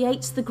which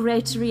creates the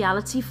greater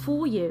reality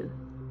for you.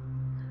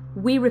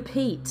 We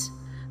repeat,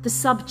 the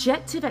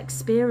subjective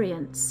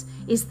experience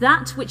is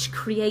that which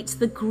creates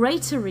the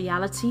greater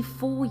reality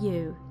for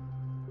you.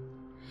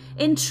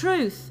 In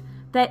truth,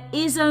 there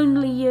is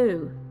only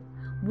you,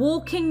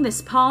 walking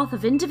this path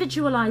of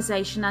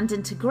individualization and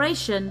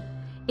integration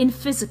in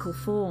physical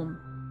form.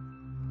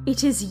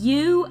 It is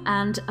you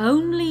and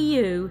only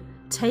you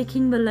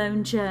taking the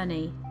lone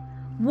journey,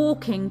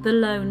 walking the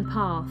lone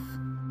path.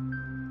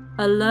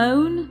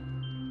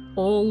 Alone,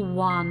 all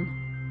one.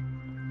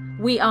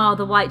 We are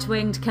the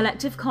white-winged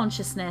collective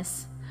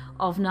consciousness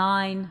of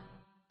 9.